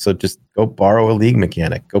too. So just go borrow a league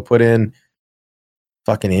mechanic. Go put in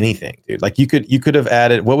fucking anything, dude. Like you could have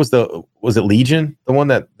added, was it Legion, the one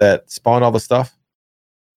that spawned all the stuff?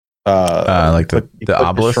 Like the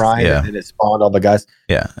obelisk, the shrine, and it spawned all the guys.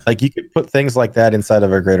 Yeah, like you could put things like that inside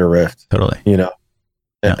of a greater rift. Totally.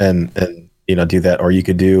 And do that, or you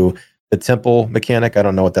could do the temple mechanic. I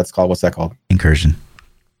don't know what that's called. What's that called? Incursion.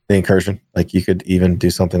 The incursion. Like you could even do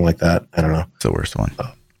something like that. I don't know. It's the worst one.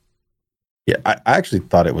 Yeah, I actually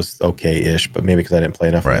thought it was okay-ish, but maybe because I didn't play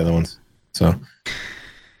enough of the other ones. So.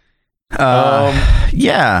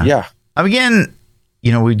 Yeah. Again,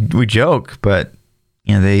 we joke, but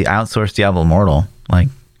they outsourced Diablo Immortal. Like,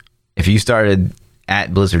 if you started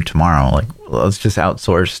at Blizzard tomorrow, like, let's just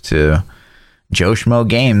outsource to Joe Schmo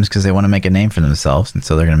Games because they want to make a name for themselves, and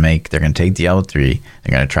so they're gonna take Diablo 3.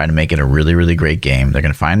 They're gonna try to make it a really, really great game. They're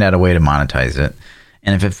gonna find out a way to monetize it,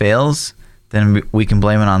 and if it fails, then we can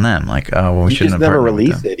blame it on them. Like, oh, well, we shouldn't have never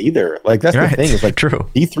released it either. Like that's the thing. It's like true.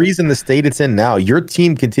 D3's in the state it's in now. Your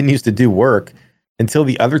team continues to do work until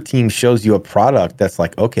the other team shows you a product that's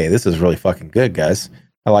like, okay, this is really fucking good, guys.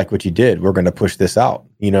 I like what you did. We're going to push this out.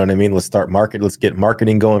 You know what I mean? Let's get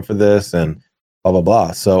marketing going for this and blah, blah,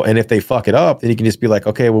 blah. So, and if they fuck it up, then you can just be like,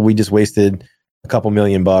 okay, well, we just wasted a couple $1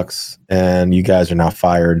 million and you guys are now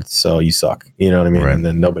fired. So you suck. You know what I mean? Right. And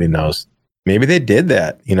then nobody knows. Maybe they did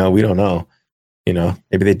that. We don't know.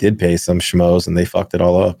 Maybe they did pay some schmoes and they fucked it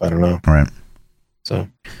all up. I don't know. Right. So,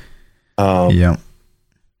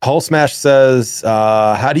 Hull Smash says,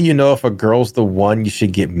 how do you know if a girl's the one you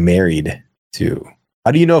should get married to?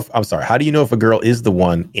 How do you know if a girl is the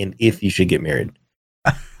one and if you should get married?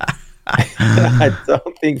 I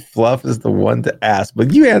don't think Fluff is the one to ask,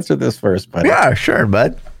 but you answer this first, buddy. Yeah, sure,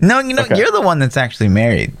 bud. No, okay. You're the one that's actually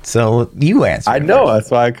married, so you answer. I know, that's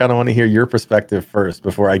why I kind of want to hear your perspective first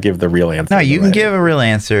before I give the real answer. No, you can give a real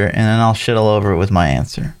answer, and then I'll shit all over it with my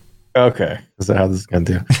answer. Okay, is that how this is gonna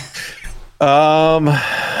do?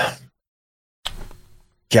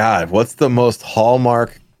 God, what's the most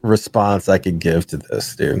hallmark response I could give to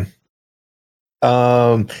this, dude?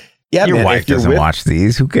 Yeah, your wife doesn't watch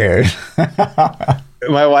these. Who cares?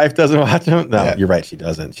 My wife doesn't watch them. No, You're right. She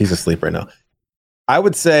doesn't. She's asleep right now. I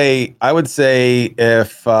would say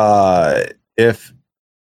if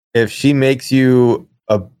she makes you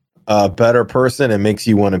a better person and makes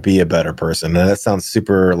you want to be a better person. And that sounds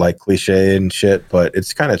super like cliche and shit, but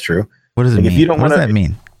it's kind of true. What does it mean? What does that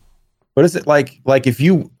mean? What is it like? Like if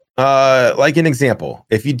you like an example,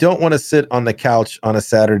 if you don't want to sit on the couch on a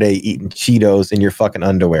Saturday eating Cheetos in your fucking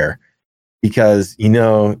underwear because you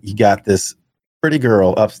got this pretty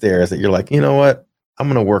girl upstairs that you're like, you know what? I'm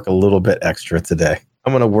going to work a little bit extra today.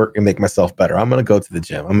 I'm going to work and make myself better. I'm going to go to the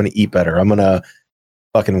gym. I'm going to eat better. I'm going to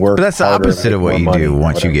fucking work. But that's the opposite of what you do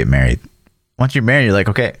once you get married. Once you're married, you're like,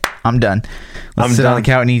 okay, I'm done. Let's sit on the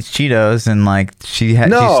couch and eat Cheetos, and like she's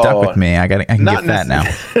stuck with me. I can get fat now.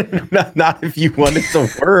 Not if you wanted to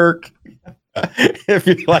work. If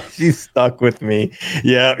you're like, she's stuck with me.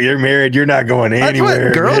 Yeah, you're married. You're not going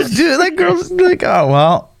anywhere. That's what girls do. Like girls like, oh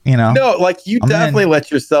well, you know. No, like you I'm definitely let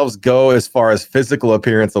yourselves go as far as physical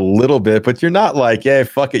appearance a little bit, but you're not like, yeah,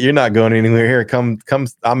 fuck it, you're not going anywhere. Here, come,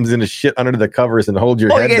 I'm gonna shit under the covers and hold your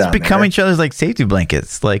Well, head you guys down become there. each other's like safety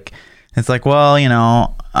blankets. Like it's like, well, you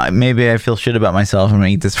know, maybe I feel shit about myself. I'm gonna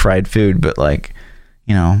eat this fried food, but like,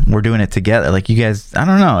 you know, we're doing it together. Like you guys, I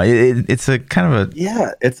don't know. It's a kind of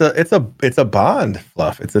a it's a bond,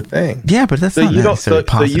 Fluff. It's a thing. yeah, but that's not necessarily a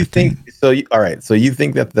positive thing. All right. So you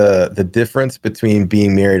think that the difference between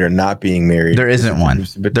being married or not being married, There isn't one.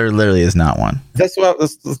 There literally is not one. That's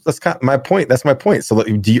kind of my point. That's my point. So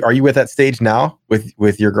are you at that stage now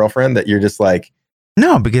with your girlfriend that you're just like,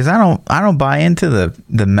 No, because I don't buy into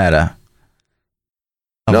the meta.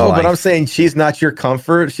 no, life. but I'm saying she's not your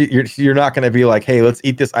comfort. You're not going to be like, hey, let's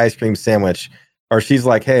eat this ice cream sandwich. Or she's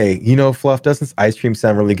like, hey, you know, Fluff, doesn't this ice cream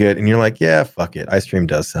sound really good? And you're like, yeah, fuck it. Ice cream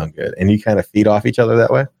does sound good. And you kind of feed off each other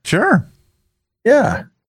that way. Sure. Yeah.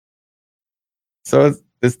 So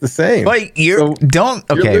it's the same. But but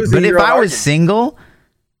if I was argument. single,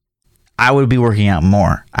 I would be working out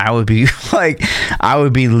more. I would be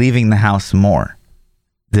leaving the house more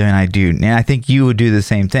than I do. And I think you would do the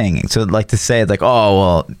same thing. So like to say like, oh,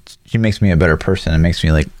 well, she makes me a better person. It makes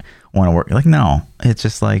me like want to work. Like, no, it's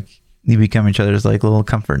just like you become each other's like little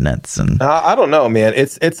comfort nets. And I don't know, man.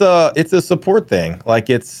 It's a support thing. Like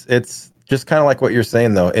it's just kind of like what you're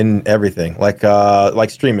saying though, in everything, like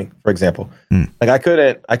streaming, for example. Like I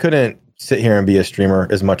couldn't sit here and be a streamer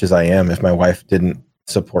as much as I am if my wife didn't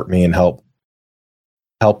support me and help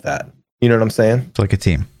that. You know what I'm saying? it's like a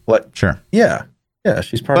team. What? Sure. Yeah,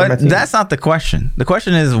 she's part of my But team. that's not the question. The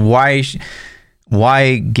question is why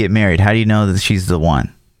get married? How do you know that she's the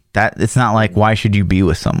one? That it's not like why should you be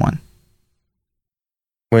with someone?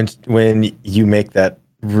 When you make that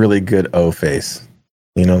really good O face,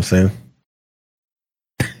 you know what I'm saying?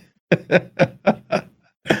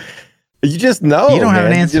 You just know. You don't have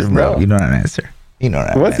an man. answer, bro. You don't have an answer. You don't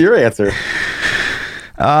have. What's your answer?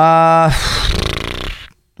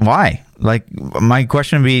 Why? Like my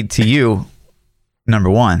question would be to you.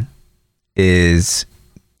 Number one is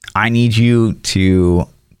I need you to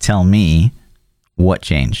tell me what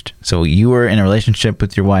changed. So you were in a relationship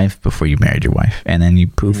with your wife before you married your wife, and then you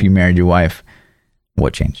married your wife.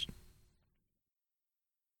 What changed?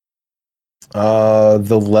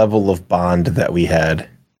 The level of bond that we had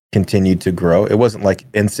continued to grow. It wasn't like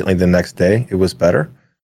instantly the next day. It was better,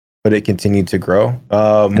 but it continued to grow.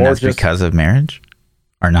 And More that's just because of marriage,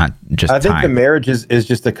 or not just I think time? the marriage is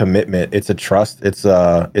just a commitment. It's a trust.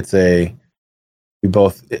 I think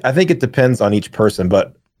it depends on each person,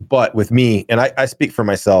 but with me, and I speak for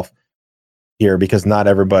myself here because not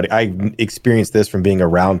everybody, I experienced this from being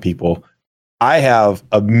around people. I have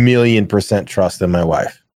 1,000,000% trust in my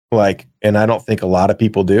wife. Like, and I don't think a lot of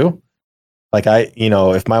people do. Like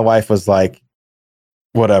if my wife was like,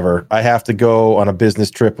 whatever, I have to go on a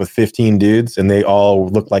business trip with 15 dudes and they all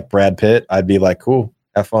look like Brad Pitt, I'd be like, cool,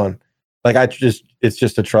 have fun. Like it's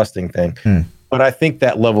just a trusting thing. But I think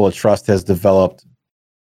that level of trust has developed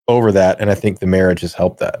over that. And I think the marriage has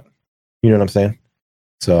helped that. You know what I'm saying?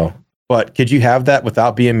 So, but could you have that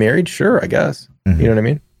without being married? Sure, I guess. You know what I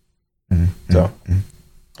mean? So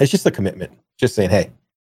it's just a commitment. Just saying, hey,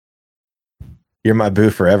 you're my boo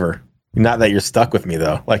forever. Not that you're stuck with me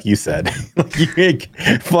though, like you said.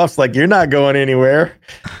 Fluff's like, you're not going anywhere.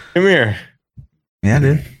 Come here. Yeah,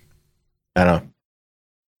 dude. I don't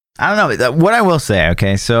know. What I will say,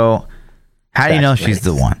 okay, so how do you know she's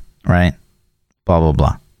the one, right? Blah, blah,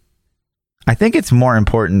 blah. I think it's more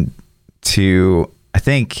important I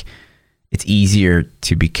think it's easier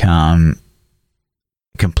to become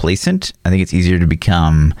complacent. I think it's easier to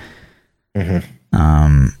become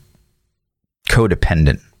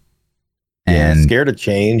codependent. And scared of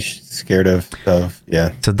change, scared of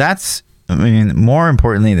yeah. So that's, I mean, more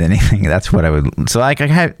importantly than anything, that's what I would. So I've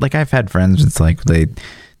had friends. It's like they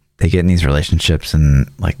get in these relationships and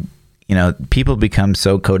like, you know, people become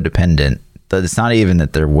so codependent that it's not even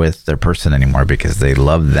that they're with their person anymore because they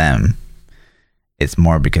love them. It's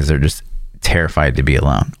more because they're just terrified to be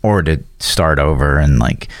alone or to start over and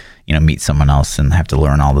like, you know, meet someone else and have to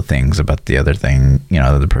learn all the things about the other thing, you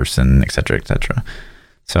know, the person, et cetera, et cetera.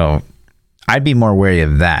 So I'd be more wary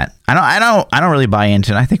of that. I don't really buy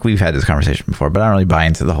into, and I think we've had this conversation before, but I don't really buy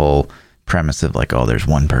into the whole premise of like, oh, there's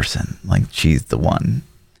one person, like she's the one.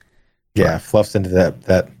 Yeah, Fluff's into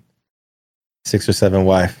that 6 or 7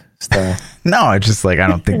 wife style. No, it's just like I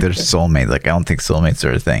don't think there's soulmates. Like I don't think soulmates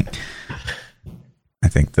are a thing. I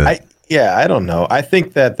think that I don't know. I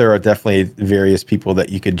think that there are definitely various people that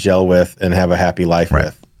you could gel with and have a happy life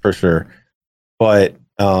with, for sure. But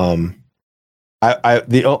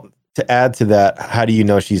to add to that, how do you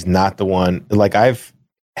know she's not the one? Like I've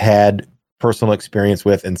had personal experience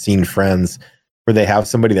with and seen friends where they have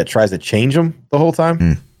somebody that tries to change them the whole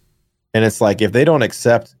time. And it's like, if they don't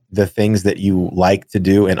accept the things that you like to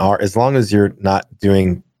do and are, as long as you're not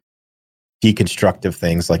doing deconstructive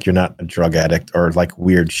things, like you're not a drug addict or like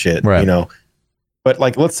weird shit, right. you know, but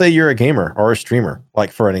like, let's say you're a gamer or a streamer,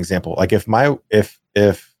 like for an example, like if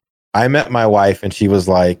I met my wife and she was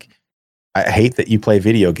like, I hate that you play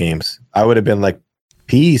video games, I would have been like,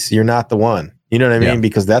 peace, you're not the one. You know what I mean?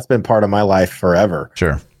 Because that's been part of my life forever.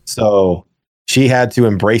 Sure. So she had to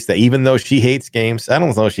embrace that, even though she hates games. I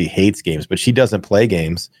don't know if she hates games, but she doesn't play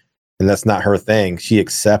games and that's not her thing. She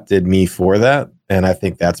accepted me for that. And I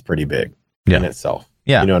think that's pretty big in itself.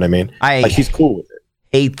 Yeah. You know what I mean? Like, she's cool with it.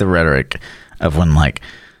 Hate the rhetoric of when, like,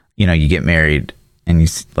 you know, you get married and you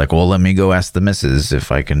like, well, let me go ask the missus if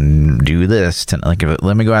I can do this.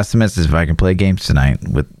 Let me go ask the missus if I can play games tonight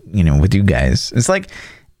with you guys. It's like,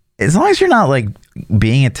 as long as you're not like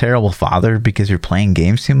being a terrible father because you're playing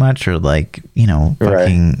games too much, or like, you know,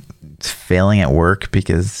 fucking failing at work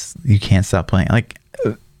because you can't stop playing. Like,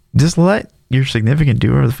 just let your significant do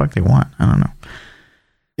whatever the fuck they want. I don't know.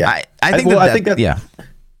 Yeah, I think that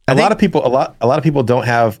a lot of people don't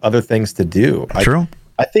have other things to do. True.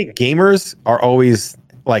 I think gamers are always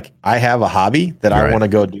like, I have a hobby that I want to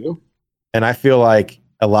go do, and I feel like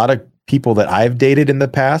a lot of people that I've dated in the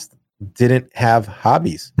past didn't have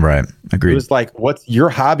hobbies. Right. Agreed. It was like, what's your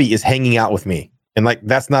hobby is hanging out with me. And like,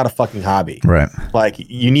 that's not a fucking hobby. Right. Like,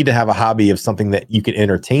 you need to have a hobby of something that you can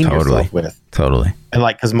entertain yourself with. Totally. And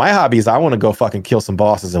like, cause my hobby is I want to go fucking kill some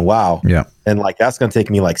bosses and WoW. Yeah. And like, that's going to take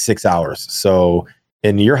me like 6 hours. So,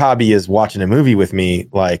 and your hobby is watching a movie with me.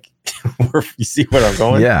 Like, you see where I'm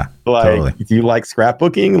going? Yeah. Like, totally. Do you like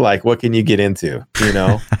scrapbooking? Like, what can you get into, you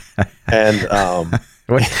know? And,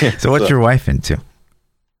 so what's your wife into?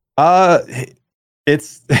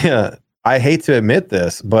 It's I hate to admit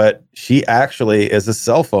this, but she actually is a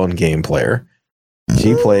cell phone game player.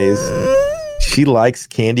 She likes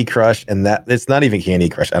Candy Crush, and that it's not even Candy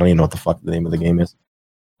Crush. I don't even know what the fuck the name of the game is,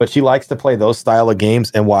 but she likes to play those style of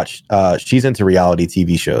games and watch. She's into reality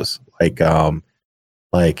TV shows, like all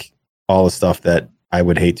the stuff that I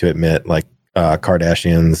would hate to admit, like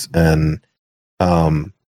Kardashians and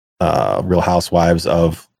Real Housewives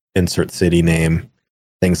of insert city name.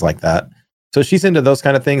 Things like that. So she's into those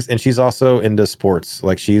kind of things, and she's also into sports.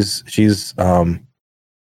 Like she's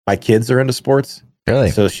my kids are into sports.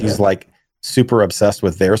 Really? So she's like super obsessed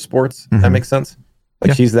with their sports. That makes sense.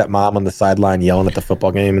 Like she's that mom on the sideline yelling at the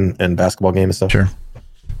football game and basketball game and stuff. Sure.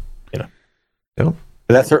 You know.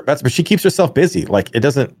 Yep. But she keeps herself busy. Like, it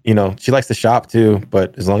doesn't, you know, she likes to shop too,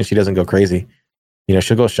 but as long as she doesn't go crazy, you know,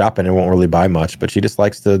 she'll go shopping and won't really buy much, but she just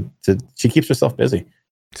likes to she keeps herself busy.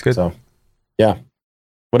 It's good. So yeah.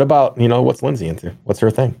 What about, you know, what's Lindsay into? What's her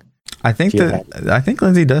thing? I think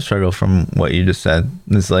Lindsay does struggle from what you just said.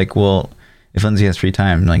 It's like, well, if Lindsay has free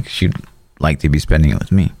time, like, she'd like to be spending it with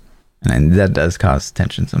me. And that does cause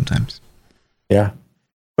tension sometimes. Yeah.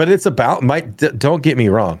 But it's about don't get me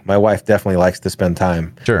wrong. My wife definitely likes to spend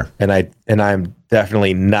time. Sure. And I'm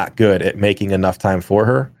definitely not good at making enough time for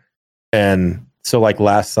her. And so like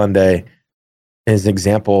last Sunday, as an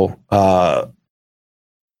example,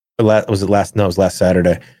 it was last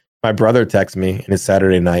Saturday. My brother texts me and it's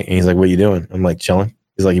Saturday night and he's like, what are you doing? I'm like, chilling.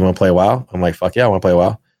 He's like, you want to play WoW? I'm like, fuck yeah, I want to play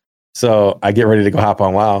WoW. So I get ready to go hop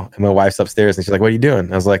on WoW and my wife's upstairs and she's like, what are you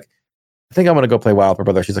doing? I was like, I think I'm going to go play WoW with my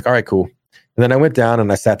brother. She's like, all right, cool. And then I went down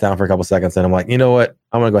and I sat down for a couple seconds and I'm like, you know what?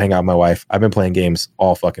 I'm going to go hang out with my wife. I've been playing games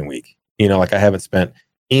all fucking week. You know, like I haven't spent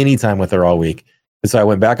any time with her all week. And so I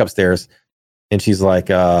went back upstairs and she's like,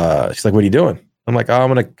 what are you doing? I'm like, oh,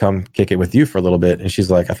 I'm going to come kick it with you for a little bit. And she's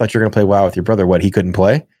like, I thought you were going to play WoW with your brother. What, he couldn't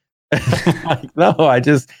play? I'm like, no, I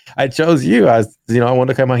chose you. I wanted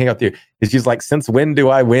to come and hang out with you. And she's like, since when do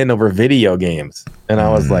I win over video games? And I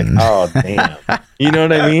was like, oh, damn. You know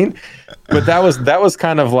what I mean? But that was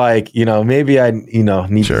kind of like, you know, maybe I, you know,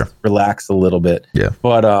 need to relax a little bit. Yeah.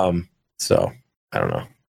 But, so I don't know.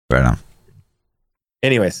 Right on.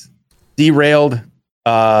 Anyways, derailed.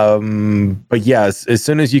 But yeah, as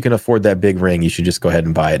soon as you can afford that big ring, you should just go ahead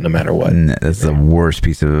and buy it no matter what. That's the worst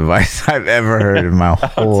piece of advice I've ever heard in my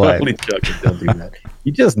whole life. Totally joking. Don't do that.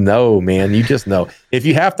 You just know, man. You just know. If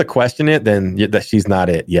you have to question it, then that she's not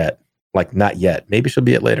it yet. Like, not yet. Maybe she'll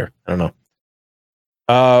be it later. I don't know.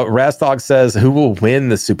 Razdog says, who will win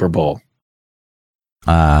the Super Bowl?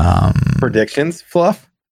 Predictions, Fluff?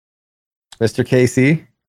 Mr. KC?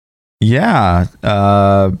 Yeah.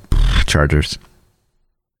 Chargers.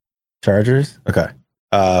 Okay.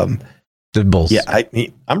 The Bulls. Yeah,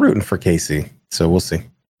 I'm rooting for KC, so we'll see.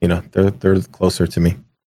 You know, they're closer to me.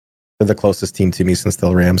 They're the closest team to me since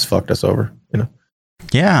the Rams fucked us over. You know.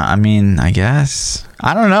 Yeah, I mean, I guess.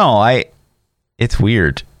 I don't know. It's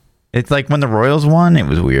weird. It's like when the Royals won, it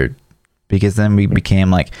was weird because then we became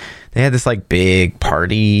like they had this like big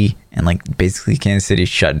party and like basically Kansas City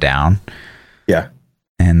shut down. Yeah.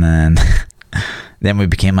 And then we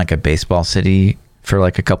became like a baseball city for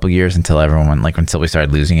like a couple years until we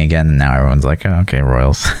started losing again, and now everyone's like, oh, okay,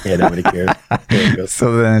 Royals. Yeah, nobody cares.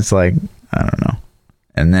 So then it's like, I don't know.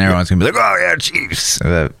 And then everyone's gonna be like, "Oh yeah, Chiefs."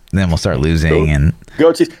 Then we'll start losing and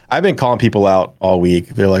go Chiefs. I've been calling people out all week.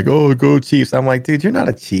 They're like, "Oh, go Chiefs." I'm like, "Dude, you're not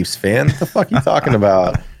a Chiefs fan. What the fuck are you talking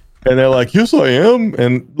about?" And they're like, "Yes, I am."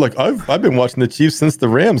 And like, I've been watching the Chiefs since the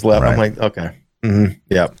Rams left. Right. I'm like, "Okay,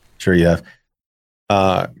 yeah, sure you have."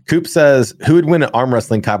 Coop says, "Who would win an arm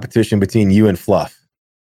wrestling competition between you and Fluff?"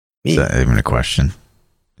 Me. Is that even a question?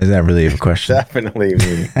 Is that really a question? Definitely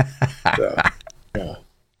me. So, yeah.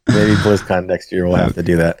 Maybe BlizzCon next year we'll have to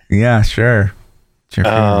do that. Yeah, sure.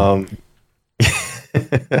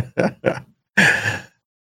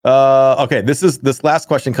 Okay, this last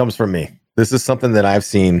question comes from me. This is something that I've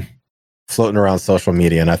seen floating around social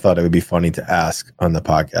media, and I thought it would be funny to ask on the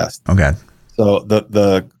podcast. Okay. So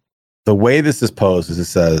the way this is posed is it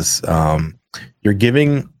says you're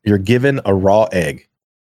given a raw egg,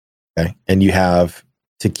 okay, and you have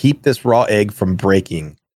to keep this raw egg from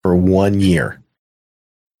breaking for 1 year.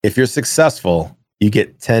 If you're successful, you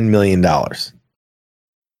get $10 million.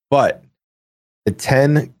 But the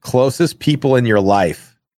 10 closest people in your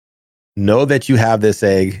life know that you have this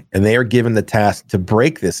egg, and they are given the task to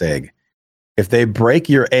break this egg. If they break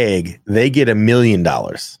your egg, they get $1 million.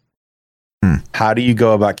 How do you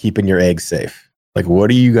go about keeping your egg safe? Like, what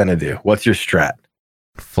are you going to do? What's your strat?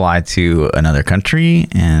 Fly to another country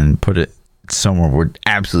and put it somewhere where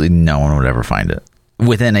absolutely no one would ever find it.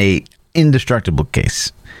 Within a indestructible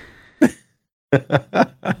case.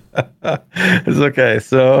 It's okay.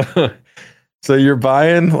 So you're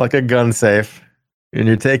buying like a gun safe, and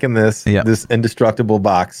you're taking this indestructible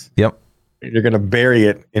box. Yep. You're gonna bury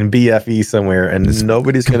it in BFE somewhere, and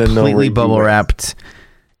nobody's gonna know. Completely bubble wrapped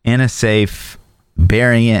in a safe,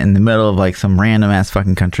 burying it in the middle of like some random ass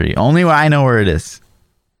fucking country. Only I know where it is.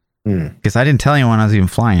 Because I didn't tell anyone I was even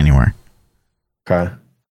flying anywhere. Okay.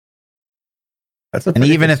 And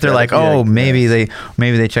even if they're like, oh, maybe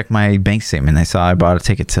they check my bank statement. They saw I bought a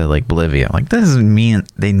ticket to like Bolivia. Like, that doesn't mean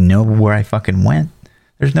they know where I fucking went.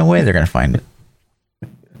 There's no way they're gonna find it.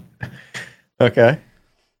 Okay.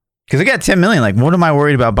 Because I got 10 million. Like, what am I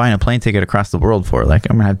worried about buying a plane ticket across the world for? Like,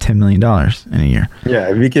 I'm gonna have $10 million in a year.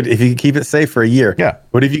 Yeah, if you could keep it safe for a year. Yeah.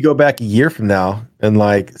 What if you go back a year from now and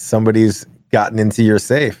like somebody's gotten into your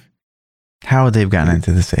safe? How would they have gotten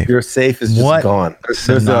into the safe? Your safe is just gone.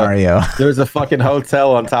 Scenario. There's a fucking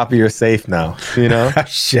hotel on top of your safe now. You know?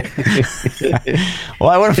 Shit. Well,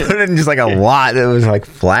 I would have put it in just like a lot that was like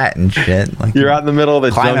flat and shit. Like, you're out in the middle of the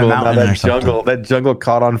jungle. Now that jungle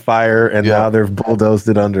caught on fire, and now they've bulldozed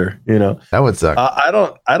it under. You know? That would suck. I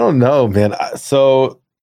don't know, man. So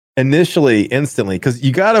instantly, because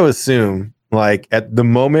you got to assume, like, at the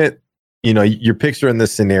moment, you know, you're picturing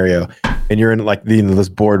this scenario. And you're in like this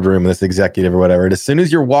boardroom, this executive or whatever. And as soon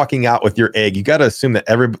as you're walking out with your egg, you got to assume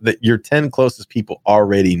that your 10 closest people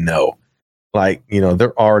already know. Like, you know,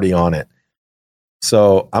 they're already on it.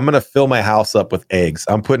 So I'm going to fill my house up with eggs.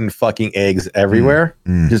 I'm putting fucking eggs everywhere.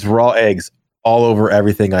 Just raw eggs all over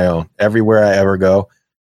everything I own. Everywhere I ever go.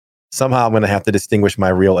 Somehow I'm going to have to distinguish my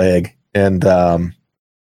real egg. And then,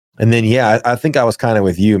 I think I was kind of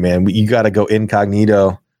with you, man. You got to go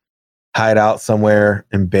incognito, hide out somewhere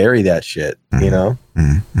and bury that shit, you know?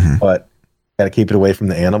 But got to keep it away from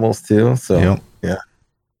the animals too. So, yeah,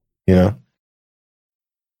 you know,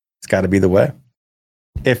 it's got to be the way.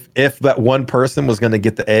 If that one person was going to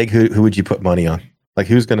get the egg, who would you put money on? Like,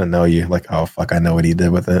 who's going to know you? Like, oh, fuck, I know what he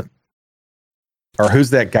did with it. Or who's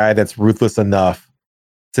that guy that's ruthless enough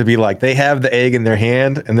to be like, they have the egg in their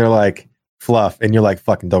hand and they're like, Fluff, and you're like,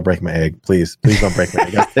 fucking don't break my egg. Please don't break my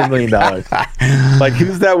egg. That's $10 million. Like,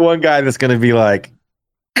 who's that one guy that's going to be like,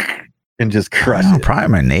 and just crush it? Probably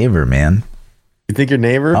my neighbor, man. You think your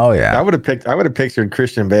neighbor? Oh, yeah. I would have pictured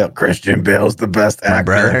Christian Bale. Christian Bale's the best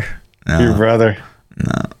actor. My brother? No. Your brother?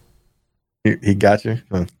 No. He got you?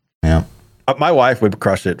 Oh. Yeah. My wife would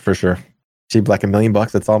crush it for sure. She'd be like, $1 million,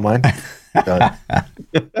 that's all mine. Done.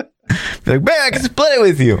 Be like, man, I can split it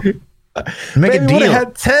with you. Make a deal.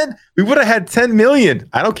 We would have had 10 million.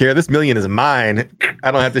 I don't care. This million is mine.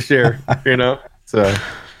 I don't have to share, you know? So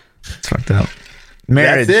it's fucked up.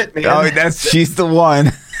 Marriage. That's it, man. Oh, she's the one.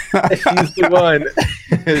 She's the one.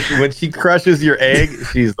 When she crushes your egg,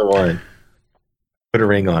 she's the one. Put a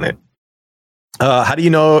ring on it. How do you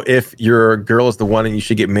know if your girl is the one and you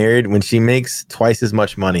should get married when she makes twice as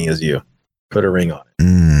much money as you? put a ring on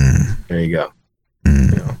it. There you go.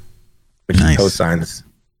 You know, when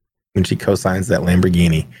she co-signs that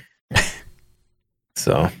Lamborghini.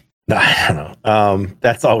 So I don't know.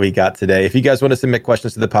 That's all we got today. If you guys want to submit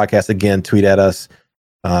questions to the podcast, again, tweet at us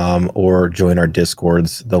or join our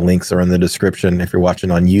Discords. The links are in the description if you're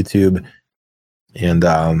watching on YouTube. And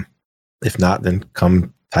if not, then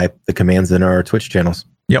come type the commands in our Twitch channels.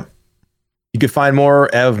 Yep. You can find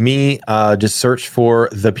more of me. Just search for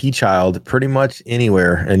ThaPchild pretty much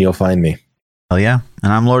anywhere and you'll find me. Oh yeah.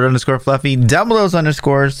 And I'm Lord_Fluffy. Double those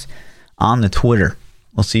underscores on the Twitter.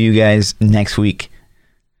 We'll see you guys next week.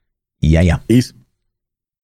 Yeah. Peace.